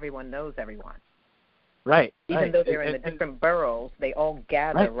small and everyone knows everyone. Right. Even though they're in the different boroughs, they all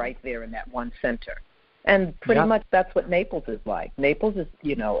gather right there in that one center. And pretty much that's what Naples is like. Naples is,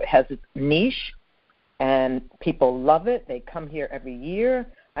 you know, it has its niche and people love it. They come here every year.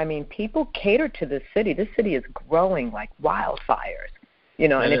 I mean, people cater to this city. This city is growing like wildfires. You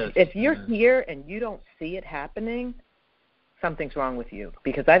know, and if you're here and you don't see it happening, something's wrong with you.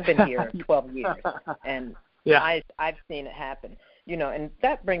 Because I've been here 12 years, and I've seen it happen. You know, and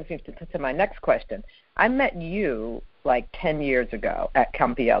that brings me to my next question. I met you like 10 years ago at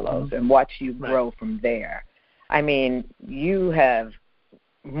Campiello's and watched you grow from there. I mean, you have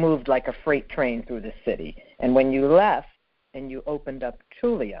moved like a freight train through the city. And when you left and you opened up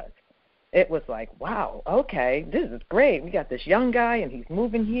Tullia's, it was like, wow, okay, this is great. We got this young guy, and he's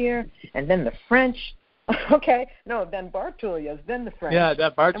moving here. And then the French, then Bartulia's, then the French. Yeah,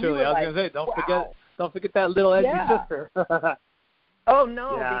 that Bartulia. I was going to say, don't forget that little edgy sister. Oh,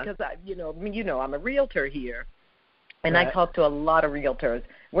 no, because, I'm a realtor here. And I talk to a lot of realtors.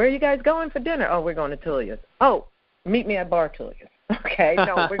 Where are you guys going for dinner? Oh, we're going to Tullia's. Oh, meet me at Bartulia's. Okay,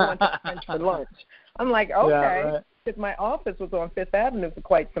 no, we're going to French for lunch. I'm like, okay. Because my office was on Fifth Avenue for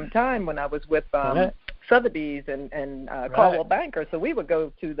quite some time when I was with Sotheby's and Caldwell Banker. So we would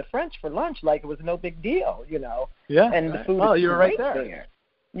go to the French for lunch like it was no big deal, you know. Yeah. And the food you were right there.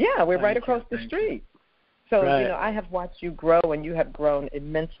 Yeah, we're right across the street. So, you know, I have watched you grow, and you have grown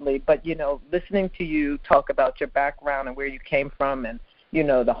immensely. But, you know, listening to you talk about your background and where you came from and, you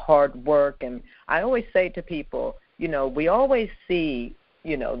know, the hard work. And I always say to people, you know, we always see,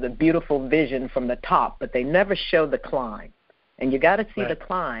 you know, the beautiful vision from the top, but they never show the climb. And you got to see the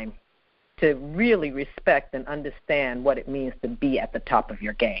climb to really respect and understand what it means to be at the top of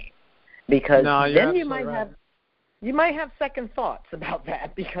your game. Because then you might have second thoughts about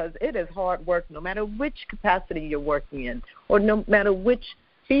that, because it is hard work no matter which capacity you're working in or no matter which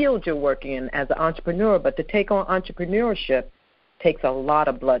field you're working in as an entrepreneur. But to take on entrepreneurship takes a lot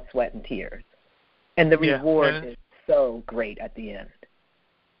of blood, sweat, and tears. And the reward is so great at the end.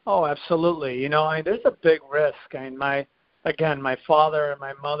 Oh, absolutely. You know, there's a big risk. My father and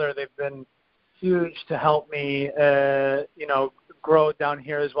my mother, they've been huge to help me, you know, grow down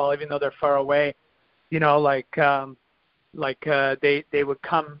here as well, even though they're far away. You know, they would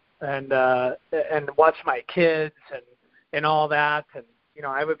come and watch my kids and all that. And, you know,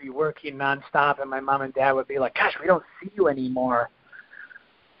 I would be working nonstop, and my mom and dad would be like, gosh, we don't see you anymore.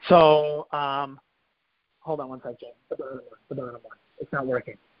 So, hold on one second. Put the other one. It's not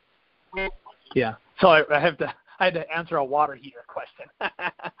working. Yeah. So I had to answer a water heater question.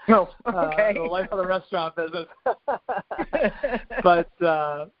 Oh, okay. The life of the restaurant business.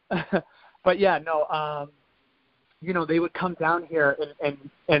 But yeah, no. You know, they would come down here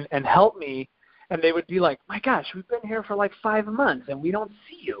and help me, and they would be like, my gosh, we've been here for like 5 months and we don't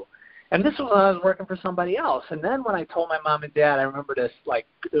see you. And this was when I was working for somebody else. And then when I told my mom and dad, I remember this like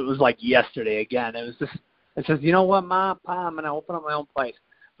it was like yesterday again. It was just, it says, you know what, Mom, Pa, I'm going to open up my own place.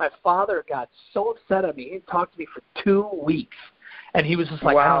 My father got so upset at me. He talked to me for 2 weeks. And he was just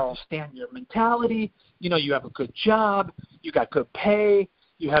like, I don't understand your mentality. You know, you have a good job. You got good pay.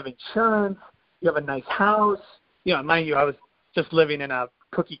 You have insurance. You have a nice house. You know, mind you, I was just living in a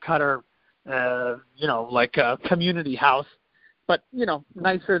cookie cutter, you know, like a community house. But, you know,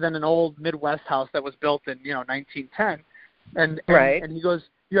 nicer than an old Midwest house that was built in, you know, 1910. And he goes,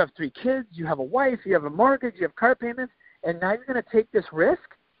 you have 3 kids, you have a wife, you have a mortgage, you have car payments, and now you're going to take this risk?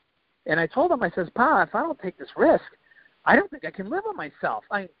 And I told him, I says, Pa, if I don't take this risk, I don't think I can live on myself.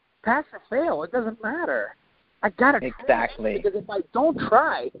 I pass or fail, it doesn't matter. I got to try. Exactly. Because if I don't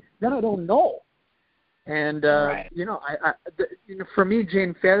try, then I don't know. And, you know, you know, for me,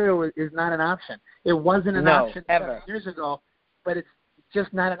 Jane, failure is not an option. It wasn't an option 7 years ago, but it's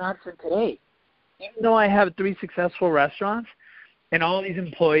just not an option today. Even though I have 3 successful restaurants, and all these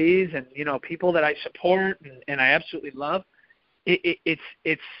employees and, people that I support and I absolutely love,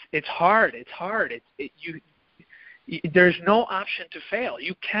 it's hard. It's hard. There's no option to fail.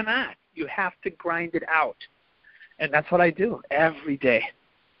 You cannot. You have to grind it out. And that's what I do every day.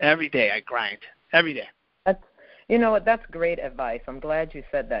 Every day I grind. Every day. That's great advice. I'm glad you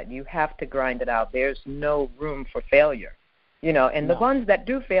said that. You have to grind it out. There's no room for failure. And the ones that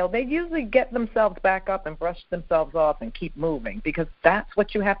do fail, they usually get themselves back up and brush themselves off and keep moving, because that's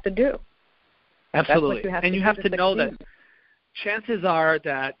what you have to do. Absolutely. You have to know that chances are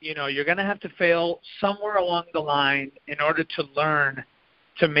that, you're going to have to fail somewhere along the line in order to learn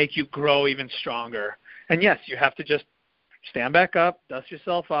to make you grow even stronger. And yes, you have to just stand back up, dust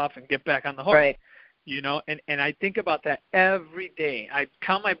yourself off, and get back on the horse. Right. And I think about that every day. I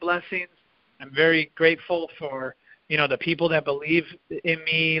count my blessings. I'm very grateful for, the people that believe in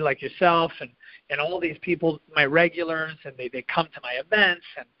me, like yourself, and all these people, my regulars, and they come to my events,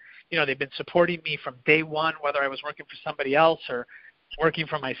 and, they've been supporting me from day one, whether I was working for somebody else or working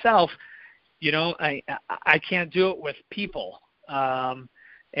for myself. I can't do it with people. And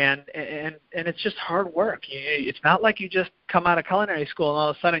it's just hard work. It's not like you just come out of culinary school and all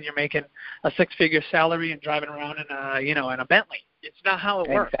of a sudden you're making a six-figure salary and driving around in a Bentley. It's not how it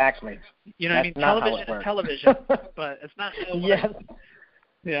works. Exactly. Television is television, but it's not how it works.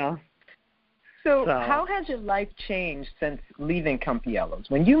 Yeah. So how has your life changed since leaving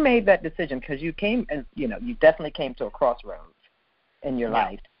Campiello's? When you made that decision, because you came and, you definitely came to a crossroads in your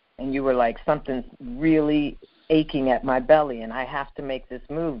life, and you were like, something's really aching at my belly, and I have to make this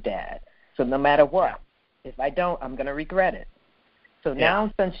move, Dad. So no matter what, if I don't, I'm going to regret it. So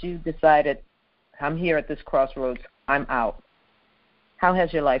now, since you decided, I'm here at this crossroads, I'm out, how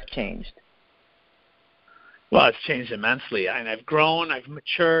has your life changed? Well, it's changed immensely. I've grown. I've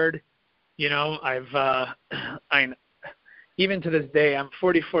matured. Even to this day, I'm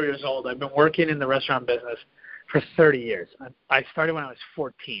 44 years old. I've been working in the restaurant business for 30 years. I started when I was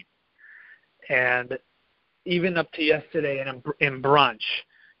 14. And even up to yesterday in brunch,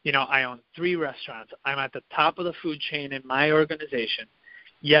 I own 3 restaurants. I'm at the top of the food chain in my organization,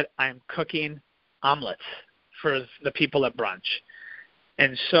 yet I'm cooking omelets for the people at brunch.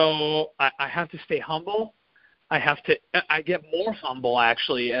 And so I have to stay humble. I get more humble,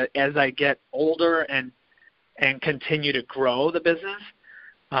 actually, as I get older and continue to grow the business,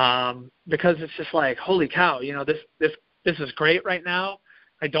 because it's just like, holy cow, this is great right now.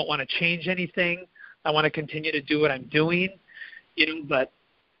 I don't want to change anything. I want to continue to do what I'm doing, but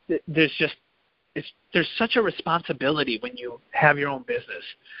there's such a responsibility when you have your own business.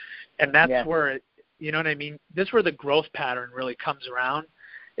 And that's where, what I mean? This is where the growth pattern really comes around,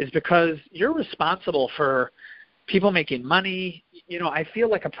 is because you're responsible for people making money. I feel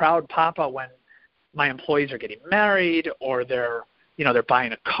like a proud papa when my employees are getting married, or they're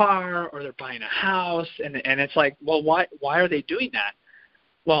buying a car, or they're buying a house. And it's like, well, why are they doing that?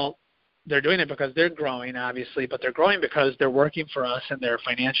 Well, they're doing it because they're growing, obviously, but they're growing because they're working for us and they're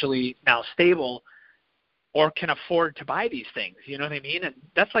financially now stable or can afford to buy these things. You know what I mean? And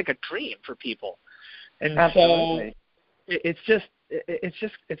that's like a dream for people. And Absolutely. So it's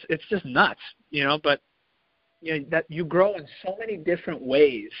just nuts, but that you grow in so many different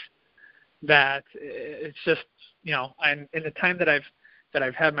ways that it's just, and in the time that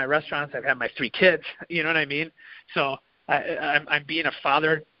I've had my restaurants, I've had my 3 kids, you know what I mean? So I'm being a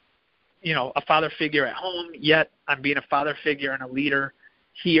father, a father figure at home, yet I'm being a father figure and a leader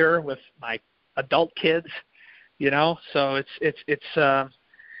here with my adult kids, so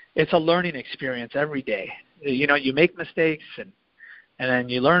it's a learning experience every day. You make mistakes and then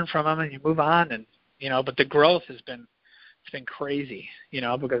you learn from them and you move on, and but the growth it's been crazy,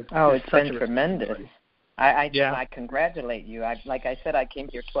 because it's been tremendous. I congratulate you. Like I said, I came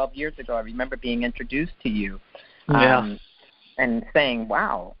here 12 years ago. I remember being introduced to you, and saying,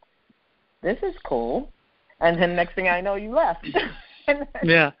 "Wow, this is cool." And then next thing I know, you left. And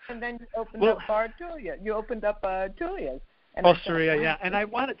then you opened up Bar Tulia. You opened up Tulia's. Osteria, and I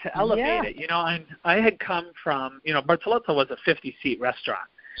wanted to elevate it, and I had come from, Bartolotto was a 50-seat restaurant,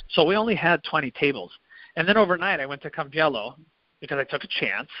 so we only had 20 tables. And then overnight I went to Campiello because I took a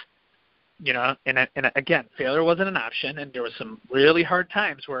chance, and again, failure wasn't an option, and there was some really hard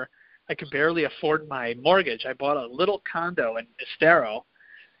times where I could barely afford my mortgage. I bought a little condo in Estero,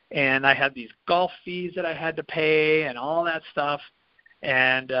 and I had these golf fees that I had to pay and all that stuff.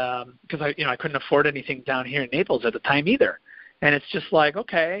 And because I couldn't afford anything down here in Naples at the time either. And it's just like,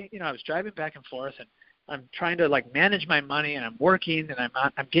 okay, I was driving back and forth, and I'm trying to like manage my money, and I'm working, and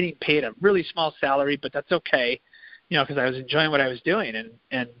I'm getting paid a really small salary, but that's okay, because I was enjoying what I was doing.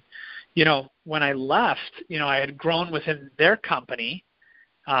 And when I left, I had grown within their company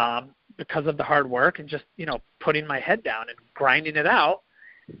because of the hard work and just, putting my head down and grinding it out.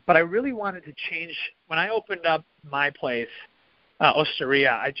 But I really wanted to change. When I opened up my place,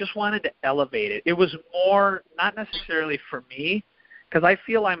 Osteria, I just wanted to elevate it. It was more, not necessarily for me, because I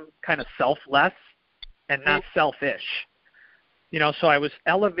feel I'm kind of selfless and not selfish. So I was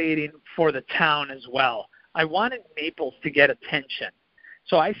elevating for the town as well. I wanted Naples to get attention.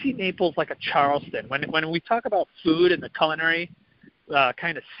 So I see Naples like a Charleston. When we talk about food and the culinary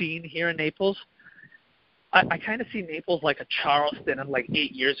kind of scene here in Naples, I kind of see Naples like a Charleston of like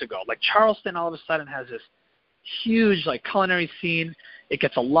 8 years ago. Like Charleston all of a sudden has this huge like culinary scene. It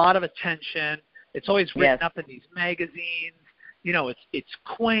gets a lot of attention. It's always written up in these magazines. It's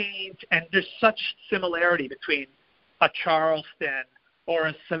quaint, and there's such similarity between a Charleston or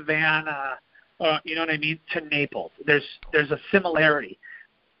a Savannah, you know what I mean, to Naples. There's a similarity,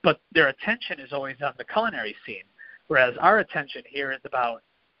 but their attention is always on the culinary scene, whereas our attention here is about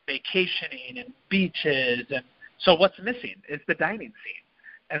vacationing and beaches. And so what's missing is the dining scene.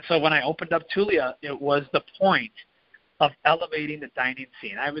 And so when I opened up Tulia, it was the point of elevating the dining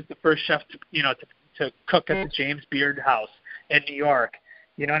scene. I was the first chef to cook at the James Beard House in New York.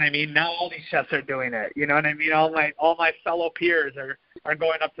 You know what I mean? Now all these chefs are doing it. You know what I mean? All my fellow peers are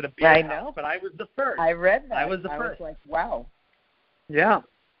going up to the Beard House, but I was the first. I read that. I was the first. Was like, wow. Yeah.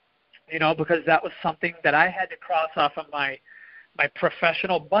 Because that was something that I had to cross off of my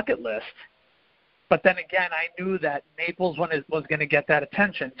professional bucket list. But then again, I knew that Naples was going to get that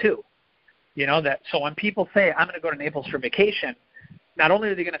attention too. So when people say, I'm going to go to Naples for vacation, not only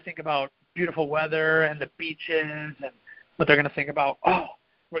are they going to think about beautiful weather and the beaches, but they're going to think about,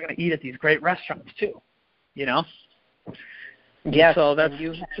 we're going to eat at these great restaurants too, Yes, so that's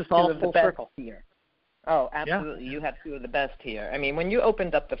you just all full circle here. Oh, absolutely. Yeah. You have two of the best here. I mean, when you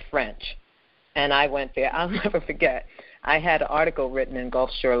opened up the French, and I went there, I'll never forget, I had an article written in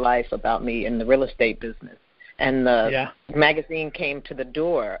Gulf Shore Life about me in the real estate business, and the magazine came to the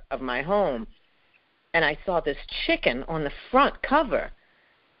door of my home, and I saw this chicken on the front cover,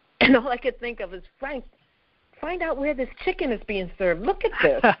 and all I could think of is, Frank, find out where this chicken is being served. Look at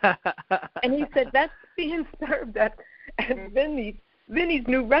this. And he said, that's being served at Vinny's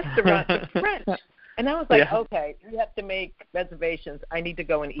new restaurant, the French. And I was like, okay, we have to make reservations. I need to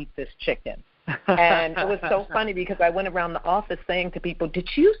go and eat this chicken. And it was so funny because I went around the office saying to people, did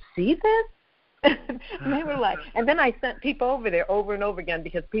you see this? And they were like, and then I sent people over there over and over again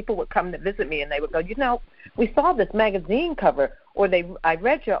because people would come to visit me and they would go, we saw this magazine cover, or I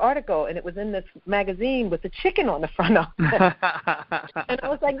read your article and it was in this magazine with the chicken on the front of it. And I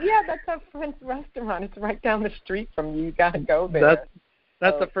was like, yeah, that's our French restaurant. It's right down the street from you. You got to go there.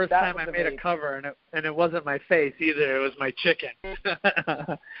 That's the first time I made a cover, and it wasn't my face either. It was my chicken.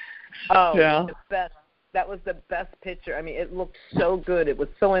 The best. That was the best picture. I mean, it looked so good. It was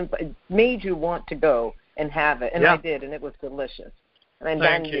it made you want to go and have it, and I did, and it was delicious. And then,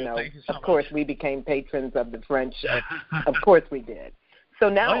 Thank you so of course, we became patrons of the French. Of course we did. So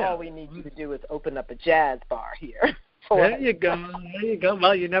now all we need you to do is open up a jazz bar here. There you go.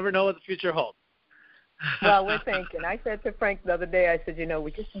 Well, you never know what the future holds. Well, we're thinking. I said to Frank the other day, I said,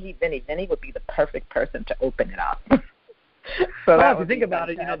 we just need Vinny. Vinny would be the perfect person to open it up. So if you think about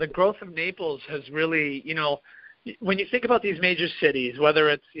it, the growth of Naples has really, when you think about these major cities, whether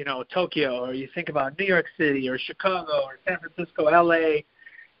it's, Tokyo, or you think about New York City or Chicago or San Francisco, LA,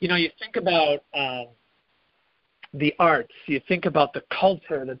 you think about the arts, you think about the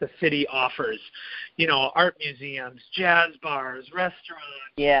culture that the city offers, art museums, jazz bars,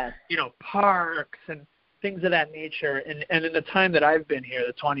 restaurants, parks and things of that nature. And in the time that I've been here,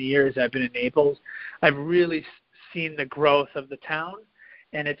 the 20 years I've been in Naples, I've really seen the growth of the town,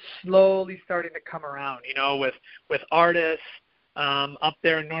 and it's slowly starting to come around, with artists up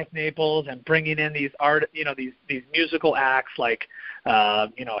there in North Naples and bringing in these these musical acts like,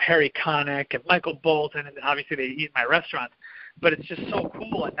 Harry Connick and Michael Bolton, and obviously they eat in my restaurants, but it's just so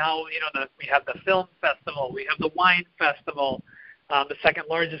cool. And now, we have the film festival, we have the wine festival, the second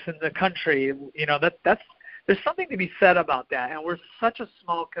largest in the country. There's something to be said about that, and we're such a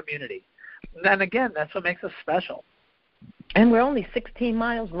small community. And again, that's what makes us special. And we're only 16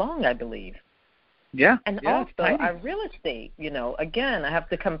 miles long, I believe. Yeah. And also, our real estate, again, I have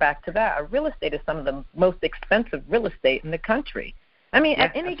to come back to that. Our real estate is some of the most expensive real estate in the country. I mean,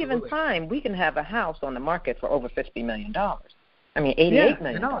 at any given time, we can have a house on the market for over $50 million. I mean, $88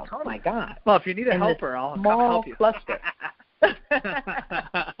 million. Totally. Oh, my God. Well, if you need a helper, I'll come help you. Cluster. I'm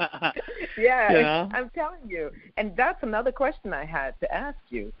telling you. And that's another question I had to ask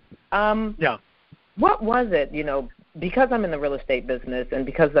you. What was it, because I'm in the real estate business and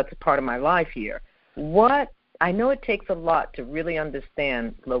because that's a part of my life here, I know it takes a lot to really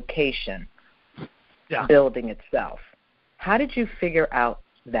understand location, building itself. How did you figure out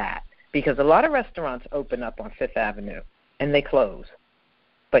that? Because a lot of restaurants open up on Fifth Avenue and they close.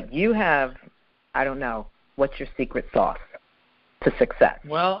 But you have, I don't know, what's your secret sauce to success?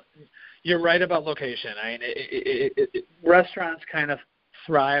 Well, you're right about location. I mean, restaurants kind of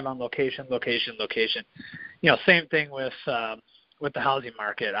thrive on location. Same thing with the housing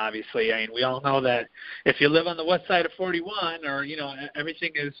market, obviously. I mean, we all know that if you live on the west side of 41 or,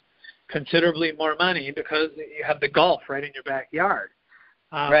 everything is considerably more money because you have the Gulf right in your backyard.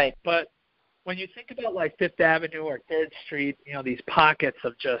 Right. But when you think about like Fifth Avenue or 3rd Street, these pockets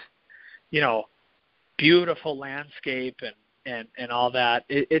of just, beautiful landscape and all that,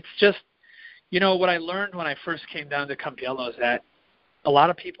 it's just, what I learned when I first came down to Campiello is that a lot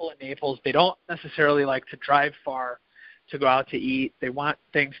of people in Naples, they don't necessarily like to drive far to go out to eat. They want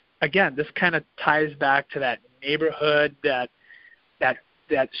things, again, this kind of ties back to that neighborhood, that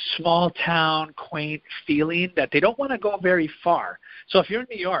small town, quaint feeling that they don't want to go very far. So if you're in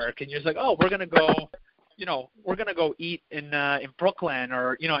New York and you're just like, oh, we're going to go eat in Brooklyn,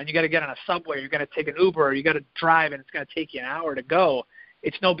 or, and you got to get on a subway, you're going to take an Uber, or you got to drive and it's going to take you an hour to go,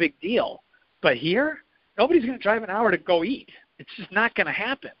 it's no big deal. But here, nobody's going to drive an hour to go eat. It's just not going to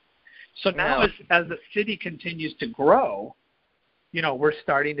happen. So now as the city continues to grow, we're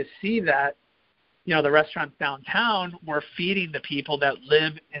starting to see that, the restaurants downtown, we're feeding the people that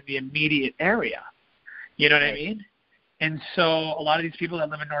live in the immediate area. You know what I mean? And so a lot of these people that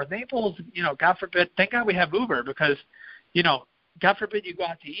live in North Naples, God forbid, thank God we have Uber because, God forbid you go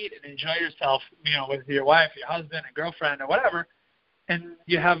out to eat and enjoy yourself, with your wife, your husband, and girlfriend, or whatever, and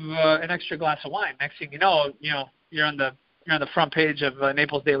you have an extra glass of wine. Next thing you know, you're on the front page of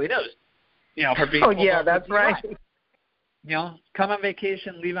Naples Daily News, for being. Oh yeah, that's right. Come on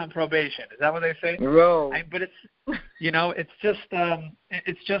vacation, leave on probation. Is that what they say? No. But it's, it's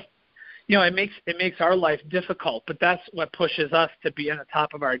just, it makes our life difficult. But that's what pushes us to be on the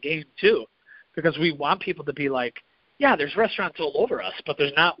top of our game too, because we want people to be like, yeah, there's restaurants all over us, but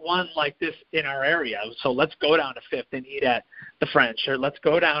there's not one like this in our area. So let's go down to Fifth and eat at the French, or let's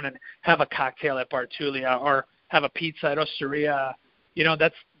go down and have a cocktail at Bartulia, or have a pizza at Osteria.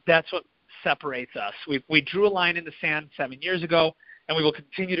 That's what separates us. We drew a line in the sand 7 years ago, and we will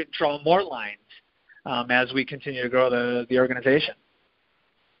continue to draw more lines as we continue to grow the organization.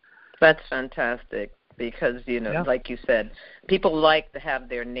 That's fantastic because, like you said, people like to have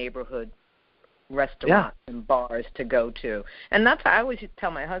their neighborhood restaurants and bars to go to. And that's how I always tell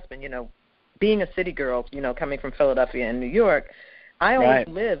my husband, being a city girl, coming from Philadelphia and New York, I always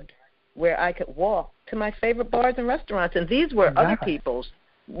lived where I could walk to my favorite bars and restaurants. And these were other people's,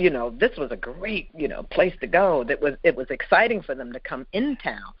 this was a great, place to go. It was exciting for them to come in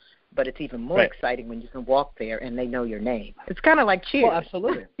town, but it's even more exciting when you can walk there and they know your name. It's kind of like Cheers. Well,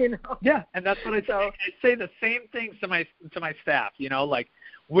 absolutely. Yeah, and that's what I say the same things to my staff, like,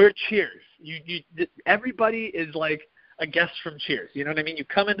 we're Cheers. Everybody is like a guest from Cheers. You know what I mean? You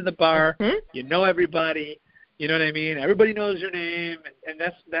come into the bar, you know everybody. You know what I mean? Everybody knows your name, and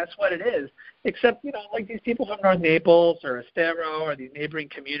that's what it is. Except, like these people from North Naples or Estero or these neighboring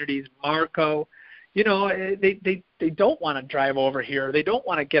communities, Marco, they don't want to drive over here. They don't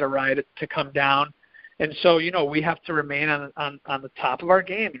want to get a ride to come down. And so, we have to remain on the top of our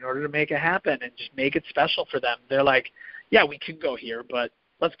game in order to make it happen and just make it special for them. They're like, yeah, we can go here, but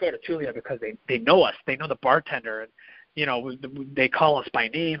let's go to Tulia because they know us. They know the bartender, and they call us by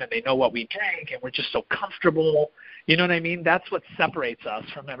name, and they know what we drink, and we're just so comfortable. You know what I mean? That's what separates us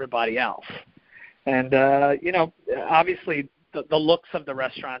from everybody else. And, obviously the looks of the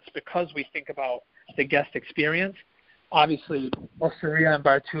restaurants, because we think about the guest experience, obviously Osteria and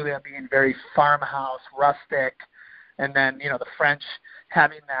Bartulia being very farmhouse, rustic, and then, the French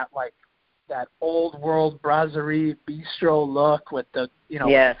having that old world brasserie bistro look with the,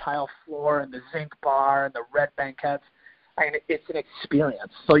 the tile floor and the zinc bar and the red banquettes. I mean, it's an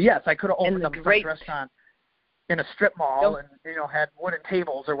experience. So yes, I could have opened up a restaurant in a strip mall and, had wooden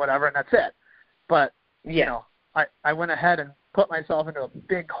tables or whatever, and that's it. But, I went ahead and put myself into a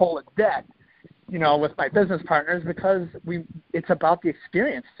big hole of debt, with my business partners because it's about the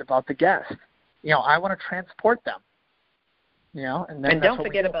experience. It's about the guest. I want to transport them. And don't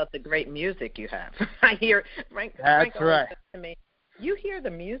forget about the great music you have. I hear Frank right. says to me, "You hear the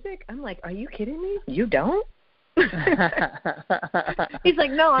music?" I'm like, "Are you kidding me? You don't?" He's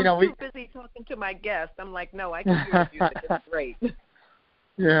like, "No, I'm too busy talking to my guests." I'm like, "No, I can hear the music. It's great."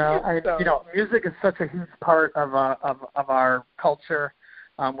 Yeah, music is such a huge part of our culture.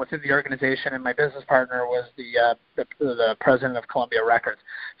 within the organization, and my business partner was the president of Columbia Records.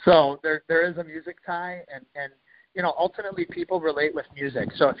 So there is a music tie, and ultimately people relate with music.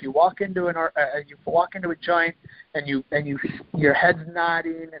 So if you walk into a joint and your head's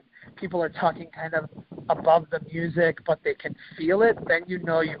nodding and people are talking kind of above the music, but they can feel it, then you've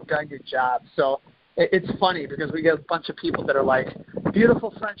done your job. So it's funny because we get a bunch of people that are like,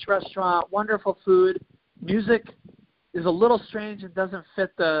 beautiful French restaurant, wonderful food, music is a little strange and doesn't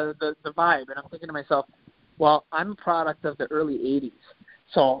fit the vibe. And I'm thinking to myself, well, I'm a product of the early 80s.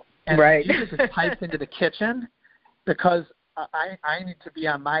 So, and right. music is piped into the kitchen because I need to be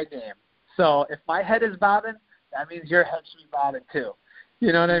on my game. So if my head is bobbing, that means your head should be bobbing too.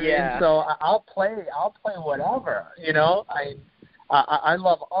 You know what I mean? So I'll play whatever. I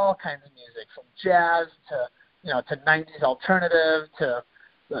love all kinds of music, from jazz to 90s alternative to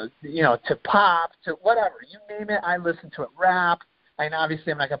pop to whatever. You name it, I listen to it. Rap. And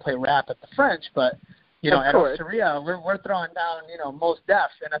obviously I'm not gonna play rap at the French, but at Osteria, we're throwing down, Mos Def,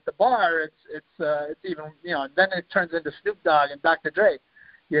 and at the bar, it's even, then it turns into Snoop Dogg and Dr. Dre,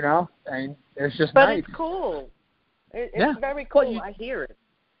 and it's just but nice. It's cool. It's very cool. Well, I hear it.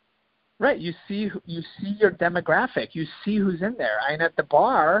 Right, you see your demographic, you see who's in there, and at the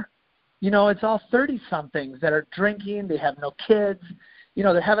bar, it's all 30-somethings that are drinking, they have no kids,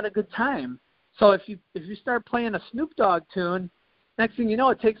 they're having a good time. So if you start playing a Snoop Dogg tune, next thing you know,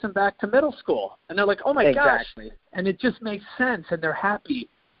 it takes them back to middle school. And they're like, oh, my gosh. And it just makes sense, and they're happy.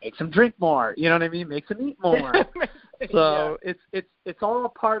 Makes them drink more. You know what I mean? Makes them eat more. So it's all a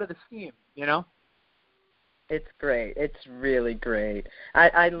part of the scheme, It's great. It's really great.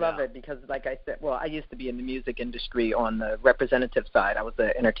 I love it because, like I said, I used to be in the music industry on the representative side. I was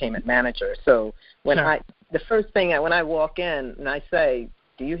the entertainment manager. So when the first thing when I walk in and I say,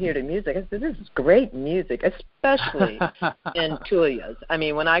 do you hear the music? I said, this is great music, especially in Tullia's. I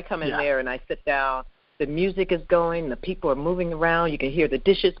mean, when I come in there and I sit down, the music is going, the people are moving around, you can hear the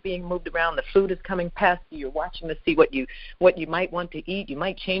dishes being moved around, the food is coming past you, you're watching to see what you might want to eat. You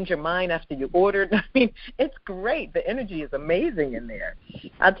might change your mind after you ordered. I mean, it's great. The energy is amazing in there.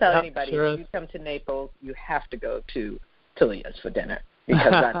 I'll tell anybody, if you come to Naples, you have to go to Tullia's for dinner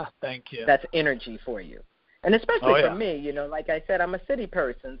because that's energy for you. And especially for me, like I said, I'm a city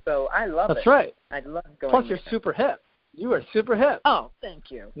person, so I love it. That's right. I love going Plus, you're super hip. You are super hip. Oh,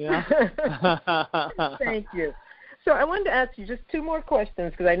 thank you. Yeah. Thank you. So I wanted to ask you just two more questions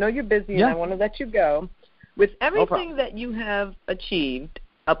because I know you're busy and I want to let you go. With everything that you have achieved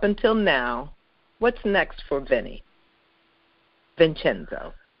up until now, what's next for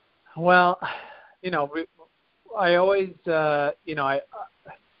Vincenzo? Well, I always,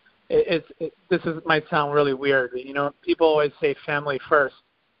 might sound really weird. People always say family first,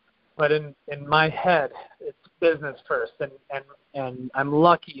 but in my head, it's business first. And I'm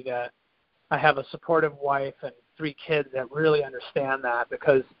lucky that I have a supportive wife and 3 kids that really understand that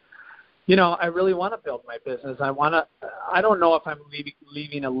because, I really want to build my business. I don't know if I'm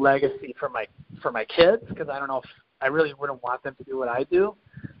leaving a legacy for my kids because I really wouldn't want them to do what I do.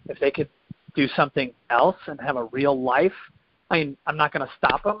 If they could do something else and have a real life, I'm not going to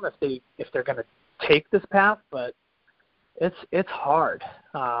stop them if they're going to take this path, but it's hard.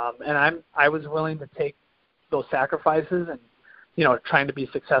 And I was willing to take those sacrifices and, trying to be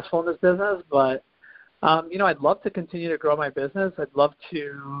successful in this business. But, I'd love to continue to grow my business. I'd love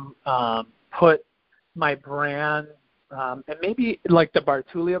to put my brand and maybe like the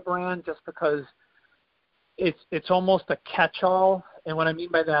Bartulia brand just because it's almost a catch-all. And what I mean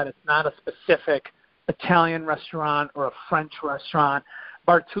by that, it's not a specific Italian restaurant or a French restaurant.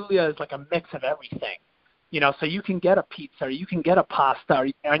 Bartulia is like a mix of everything, so you can get a pizza or you can get a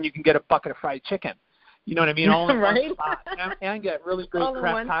pasta and you can get a bucket of fried chicken. You know what I mean? All in one spot and get really great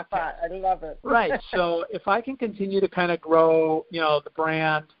craft cocktails. I love it. Right. So if I can continue to kind of grow, the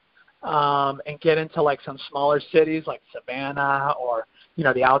brand and get into like some smaller cities like Savannah or,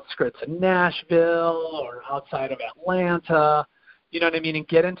 the outskirts of Nashville or outside of Atlanta, you know what I mean, and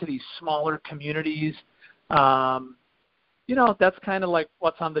get into these smaller communities, that's kind of like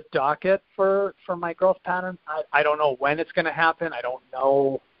what's on the docket for my growth pattern. I don't know when it's going to happen. I don't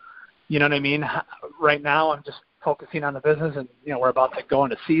know, you know what I mean? Right now I'm just focusing on the business and, we're about to go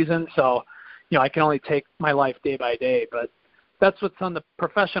into season. So, I can only take my life day by day, but that's what's on the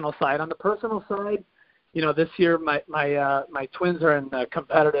professional side. On the personal side, this year my twins are in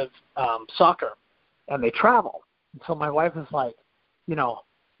competitive soccer and they travel. And so my wife is like,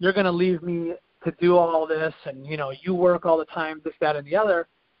 you're going to leave me to do all this and, you work all the time, this, that, and the other.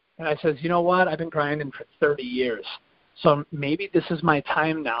 And I says, you know what? I've been grinding for 30 years. So maybe this is my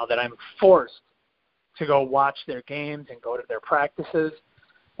time now that I'm forced to go watch their games and go to their practices.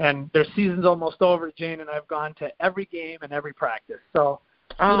 And their season's almost over, Jane, and I've gone to every game and every practice. So,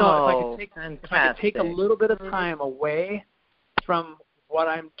 if I could take a little bit of time away from what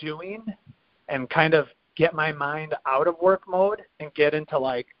I'm doing and kind of get my mind out of work mode and get into,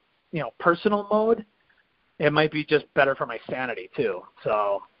 like, personal mode, it might be just better for my sanity too.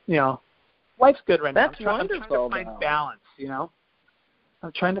 So, life's good right now. That's wonderful. I'm trying to find balance,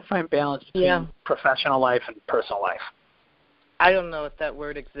 I'm trying to find balance between professional life and personal life. I don't know if that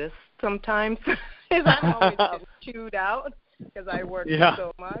word exists sometimes. I'm always getting chewed out because I work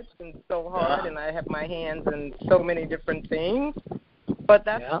so much and so hard, and I have my hands in so many different things. But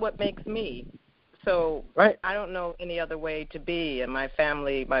that's what makes me. So I don't know any other way to be. And my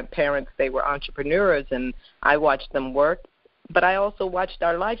family, my parents, they were entrepreneurs, and I watched them work. But I also watched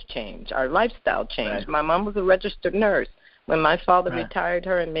our life change, our lifestyle change. Right. My mom was a registered nurse. When my father retired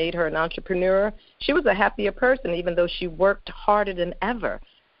her and made her an entrepreneur, she was a happier person, even though she worked harder than ever.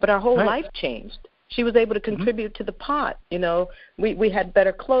 But our whole life changed. She was able to contribute to the pot. We had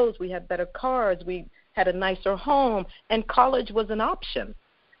better clothes, we had better cars, we had a nicer home, and college was an option.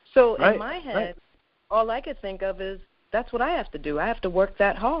 So in my head, all I could think of is that's what I have to do. I have to work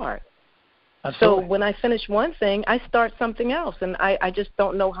that hard. Absolutely. So when I finish one thing, I start something else, and I just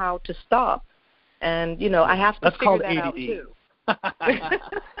don't know how to stop. And, I have to figure that out, too. I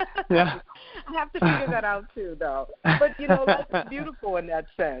have to figure that out, too, though. But, life is beautiful in that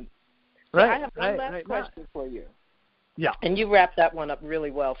sense. So I have one last question for you. Yeah. And you wrapped that one up really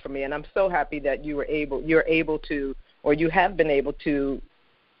well for me, and I'm so happy that you're able to, or you have been able to,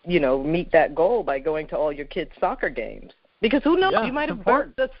 meet that goal by going to all your kids' soccer games. Because who knows, you might have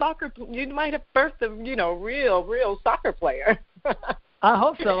birthed a real soccer player. I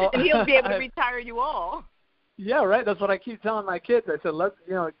hope so. And he'll be able to retire you all. Yeah, right. That's what I keep telling my kids. I said, let's,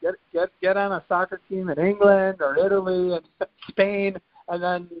 get on a soccer team in England or Italy and Spain, and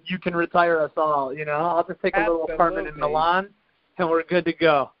then you can retire us all. I'll just take a little apartment in Milan, and we're good to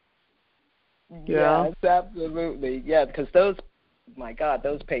go. Yes, absolutely. Yeah, because those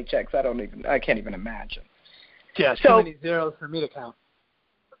paychecks, I can't even imagine. Yeah, too many zeros for me to count.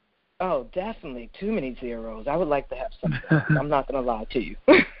 Oh, definitely. Too many zeros. I would like to have some. I'm not going to lie to you.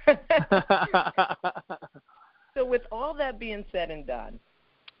 So with all that being said and done,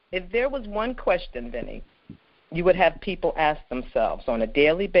 if there was one question, Vinny, you would have people ask themselves on a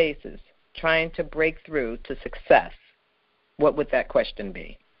daily basis trying to break through to success, what would that question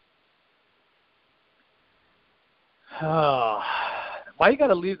be? Oh, why you got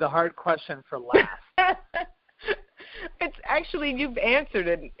to leave the hard question for last? It's actually, you've answered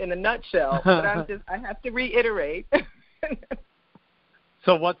it in a nutshell, but I have to reiterate.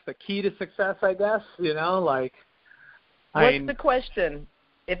 So what's the key to success, I guess? What's the question?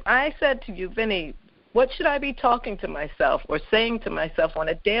 If I said to you, Vinny, what should I be talking to myself or saying to myself on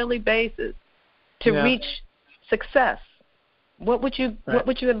a daily basis to reach success? What would you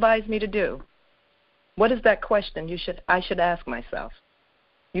advise me to do? What is that question I should ask myself?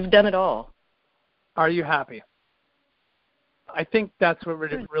 You've done it all. Are you happy? I think that's what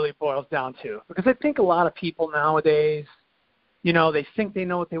it really boils down to. Because I think a lot of people nowadays, they think they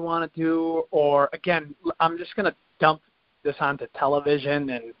know what they want to do. Or, again, I'm just going to dump this onto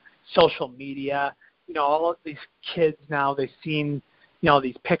television and social media. All of these kids now, they've seen,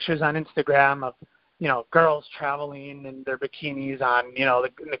 these pictures on Instagram of, girls traveling in their bikinis on,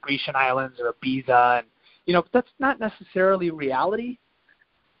 the Grecian Islands or Ibiza. And, that's not necessarily reality.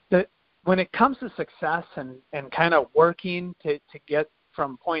 When it comes to success and kind of working to get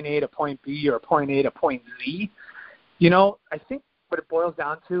from point A to point B or point A to point Z, I think what it boils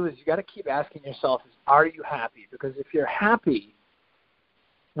down to is you got to keep asking yourself, are you happy? Because if you're happy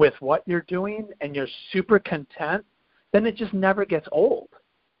with what you're doing and you're super content, then it just never gets old.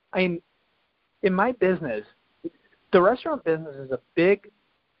 I mean, in my business, the restaurant business is a big,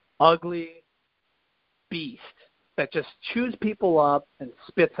 ugly beast that just chews people up and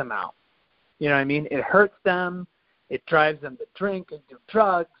spits them out. You know what I mean? It hurts them. It drives them to drink and do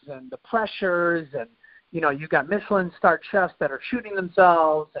drugs and the pressures. And, you've got Michelin star chefs that are shooting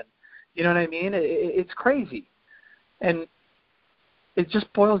themselves. And, you know what I mean? It's crazy. And it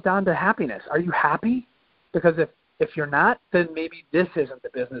just boils down to happiness. Are you happy? Because if you're not, then maybe this isn't the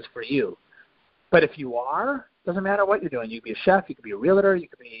business for you. But if you are, doesn't matter what you're doing. You could be a chef. You could be a realtor. You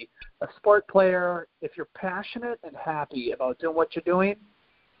could be a sport player. If you're passionate and happy about doing what you're doing,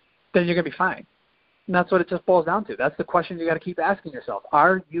 then you're going to be fine. And that's what it just boils down to. That's the question you got to keep asking yourself.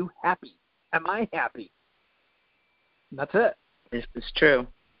 Are you happy? Am I happy? And that's it. This is true.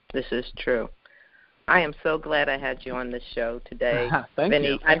 This is true. I am so glad I had you on this show today. Thank Vinny,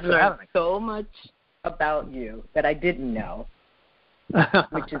 you. I've learned so much about you that I didn't know.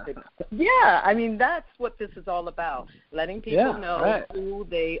 which is I mean, that's what this is all about, letting people know who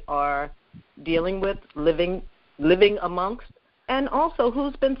they are dealing with, living amongst, and also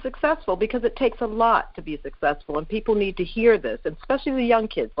who's been successful, because it takes a lot to be successful, and people need to hear this, and especially the young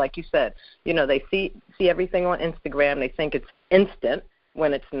kids, like you said. You know, they see everything on Instagram. They think it's instant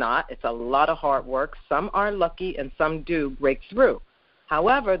when it's not. It's a lot of hard work. Some are lucky, and some do break through.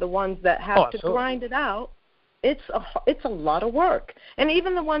 However, the ones that have to grind it out, it's a lot of work. And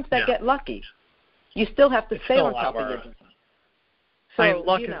even the ones that get lucky, you still have to stay on top of your business. So, I mean,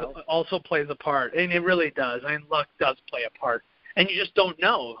 luck also plays a part, and it really does. I mean, luck does play a part. And you just don't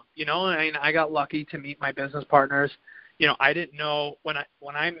know, you know. I mean, I got lucky to meet my business partners. You know, I didn't know when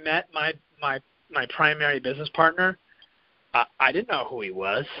I met my primary business partner, I didn't know who he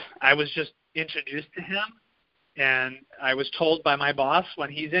was. I was just introduced to him, and I was told by my boss, when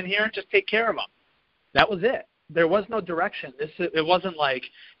he's in here, just take care of him. That was it. There was no direction. It wasn't like,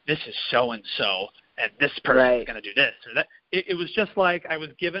 this is so and so, and this person is going to do this or that. It was just like I was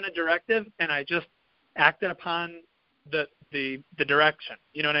given a directive, and I just acted upon the direction.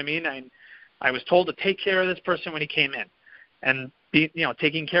 You know what I mean? I was told to take care of this person when he came in, and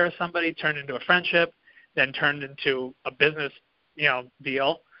taking care of somebody turned into a friendship, then turned into a business,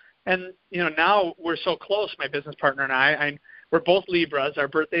 deal. And now we're so close. My business partner and I we're both Libras. Our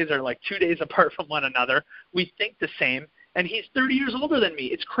birthdays are like 2 days apart from one another. We think the same, and he's 30 years older than me.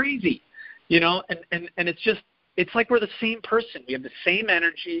 It's crazy, and it's like we're the same person. We have the same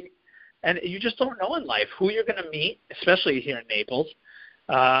energy. And you just don't know in life who you're going to meet, especially here in Naples.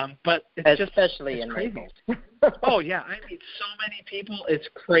 But it's especially in crazy. Naples. Oh, yeah. I meet so many people. It's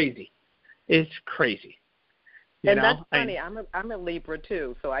crazy. It's crazy. That's funny. I'm a Libra,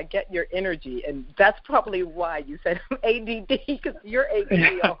 too, so I get your energy. And that's probably why you said ADD, because you're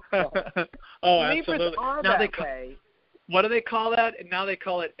ADD also. Oh, Libras absolutely. are now that way. What do they call that? And now they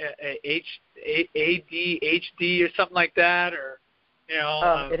call it ADHD or something like that, or...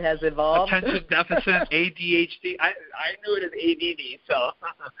 it has evolved. Attention deficit, ADHD. I knew it as ADD, so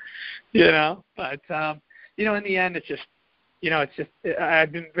But in the end, it's just,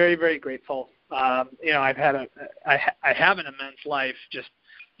 I've been very, very grateful. I have an immense life, just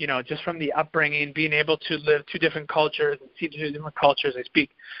from the upbringing, being able to live two different cultures and see two different cultures. I speak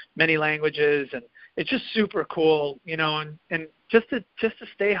many languages, and it's just super cool, and just to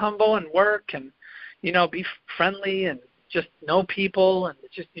stay humble and work and be friendly and just know people, and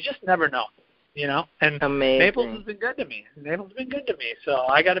you just never know, And amazing. Naples has been good to me. So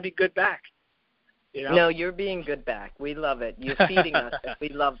I got to be good back. No, you're being good back. We love it. You're feeding us. We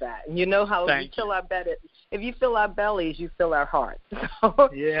love that. And you know how if you fill our bellies, you fill our hearts. So,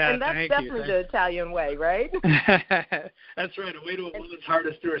 yeah, and that's definitely the Italian way, right? That's right. A way to a woman's heart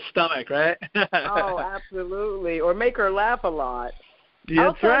is through her stomach, right? Oh, absolutely. Or make her laugh a lot.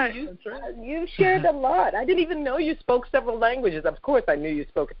 That's right. You shared a lot. I didn't even know you spoke several languages. Of course, I knew you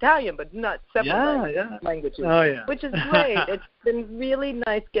spoke Italian, but not several languages. Oh, yeah. Which is great. It's been really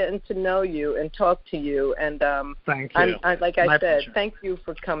nice getting to know you and talk to you. And thank you. Like I My said, pleasure. thank you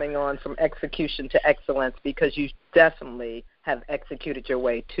for coming on From Execution to Excellence, because you definitely have executed your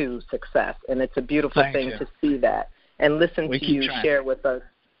way to success. And it's a beautiful thing to see that and listen to you share with us.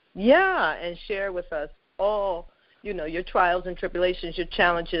 Yeah, and share with us all your trials and tribulations, your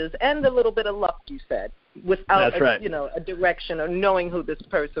challenges, and the little bit of luck you said, without a direction or knowing who this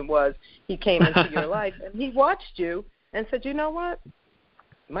person was. He came into your life, and he watched you and said, you know what?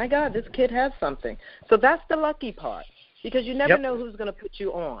 My God, this kid has something. So that's the lucky part, because you never know who's going to put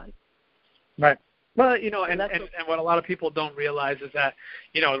you on. Right. Well, and what a lot of people don't realize is that,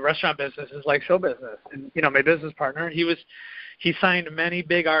 the restaurant business is like show business. And, my business partner, he signed many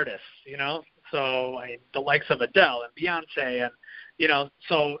big artists, So the likes of Adele and Beyonce, and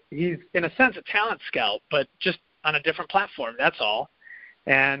so he's in a sense a talent scout, but just on a different platform. That's all.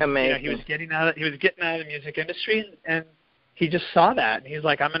 And he was getting out of the music industry, and he just saw that, and he's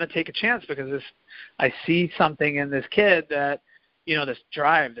like, I'm going to take a chance, because I see something in this kid that this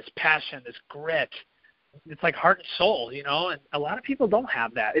drive, this passion, this grit. It's like heart and soul, and a lot of people don't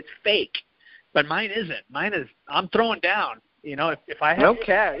have that. It's fake, but mine isn't. Mine is I'm throwing down. If I have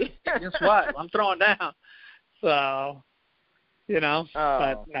guess what? I'm throwing down. So, but no,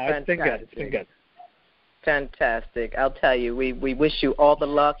 it's been good. It's been good. Fantastic. I'll tell you, we wish you all the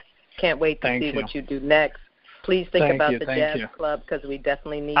luck. Can't wait to see what you do next. Please think about the Jazz Club, because we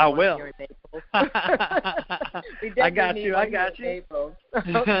definitely need one here in Naples. I got you. Naples.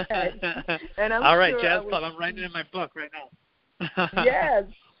 Okay. And all right, Jazz Club. I'm writing it in my book right now. Yes.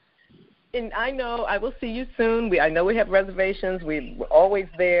 And I know I will see you soon. I know we have reservations. We're always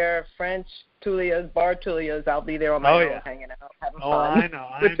there. French Tullia's, Bar Tullia's. I'll be there on my own, hanging out, having fun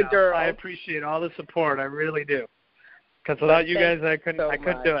with the girls. I appreciate all the support. I really do. Because without you guys, I couldn't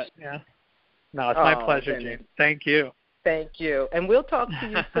do it. Yeah. No, it's my pleasure, Jane. Thank you. Thank you. And we'll talk to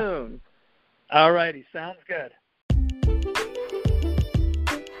you soon. All righty. Sounds good.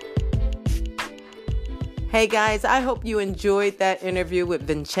 Hey guys, I hope you enjoyed that interview with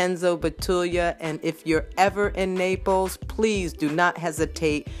Vincenzo Battaglia, and if you're ever in Naples, please do not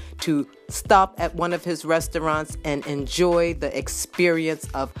hesitate to stop at one of his restaurants and enjoy the experience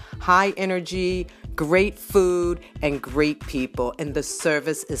of high energy, great food, and great people, and the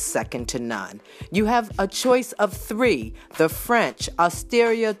service is second to none. You have a choice of 3, the French,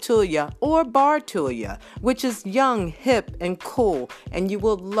 Osteria Tullia, or Bar Tullia, which is young, hip, and cool, and you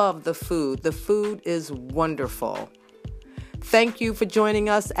will love the food. The food is wonderful. Thank you for joining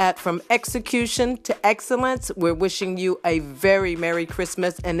us at From Execution to Excellence. We're wishing you a very Merry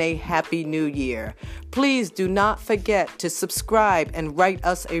Christmas and a Happy New Year. Please do not forget to subscribe and write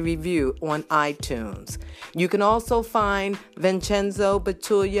us a review on iTunes. You can also find Vincenzo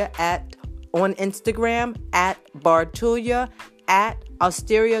Battaglia on Instagram at Bartullia, at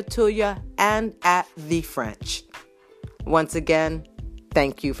Osteria Tullia, and at The French. Once again,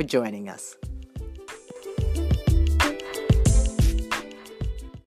 thank you for joining us.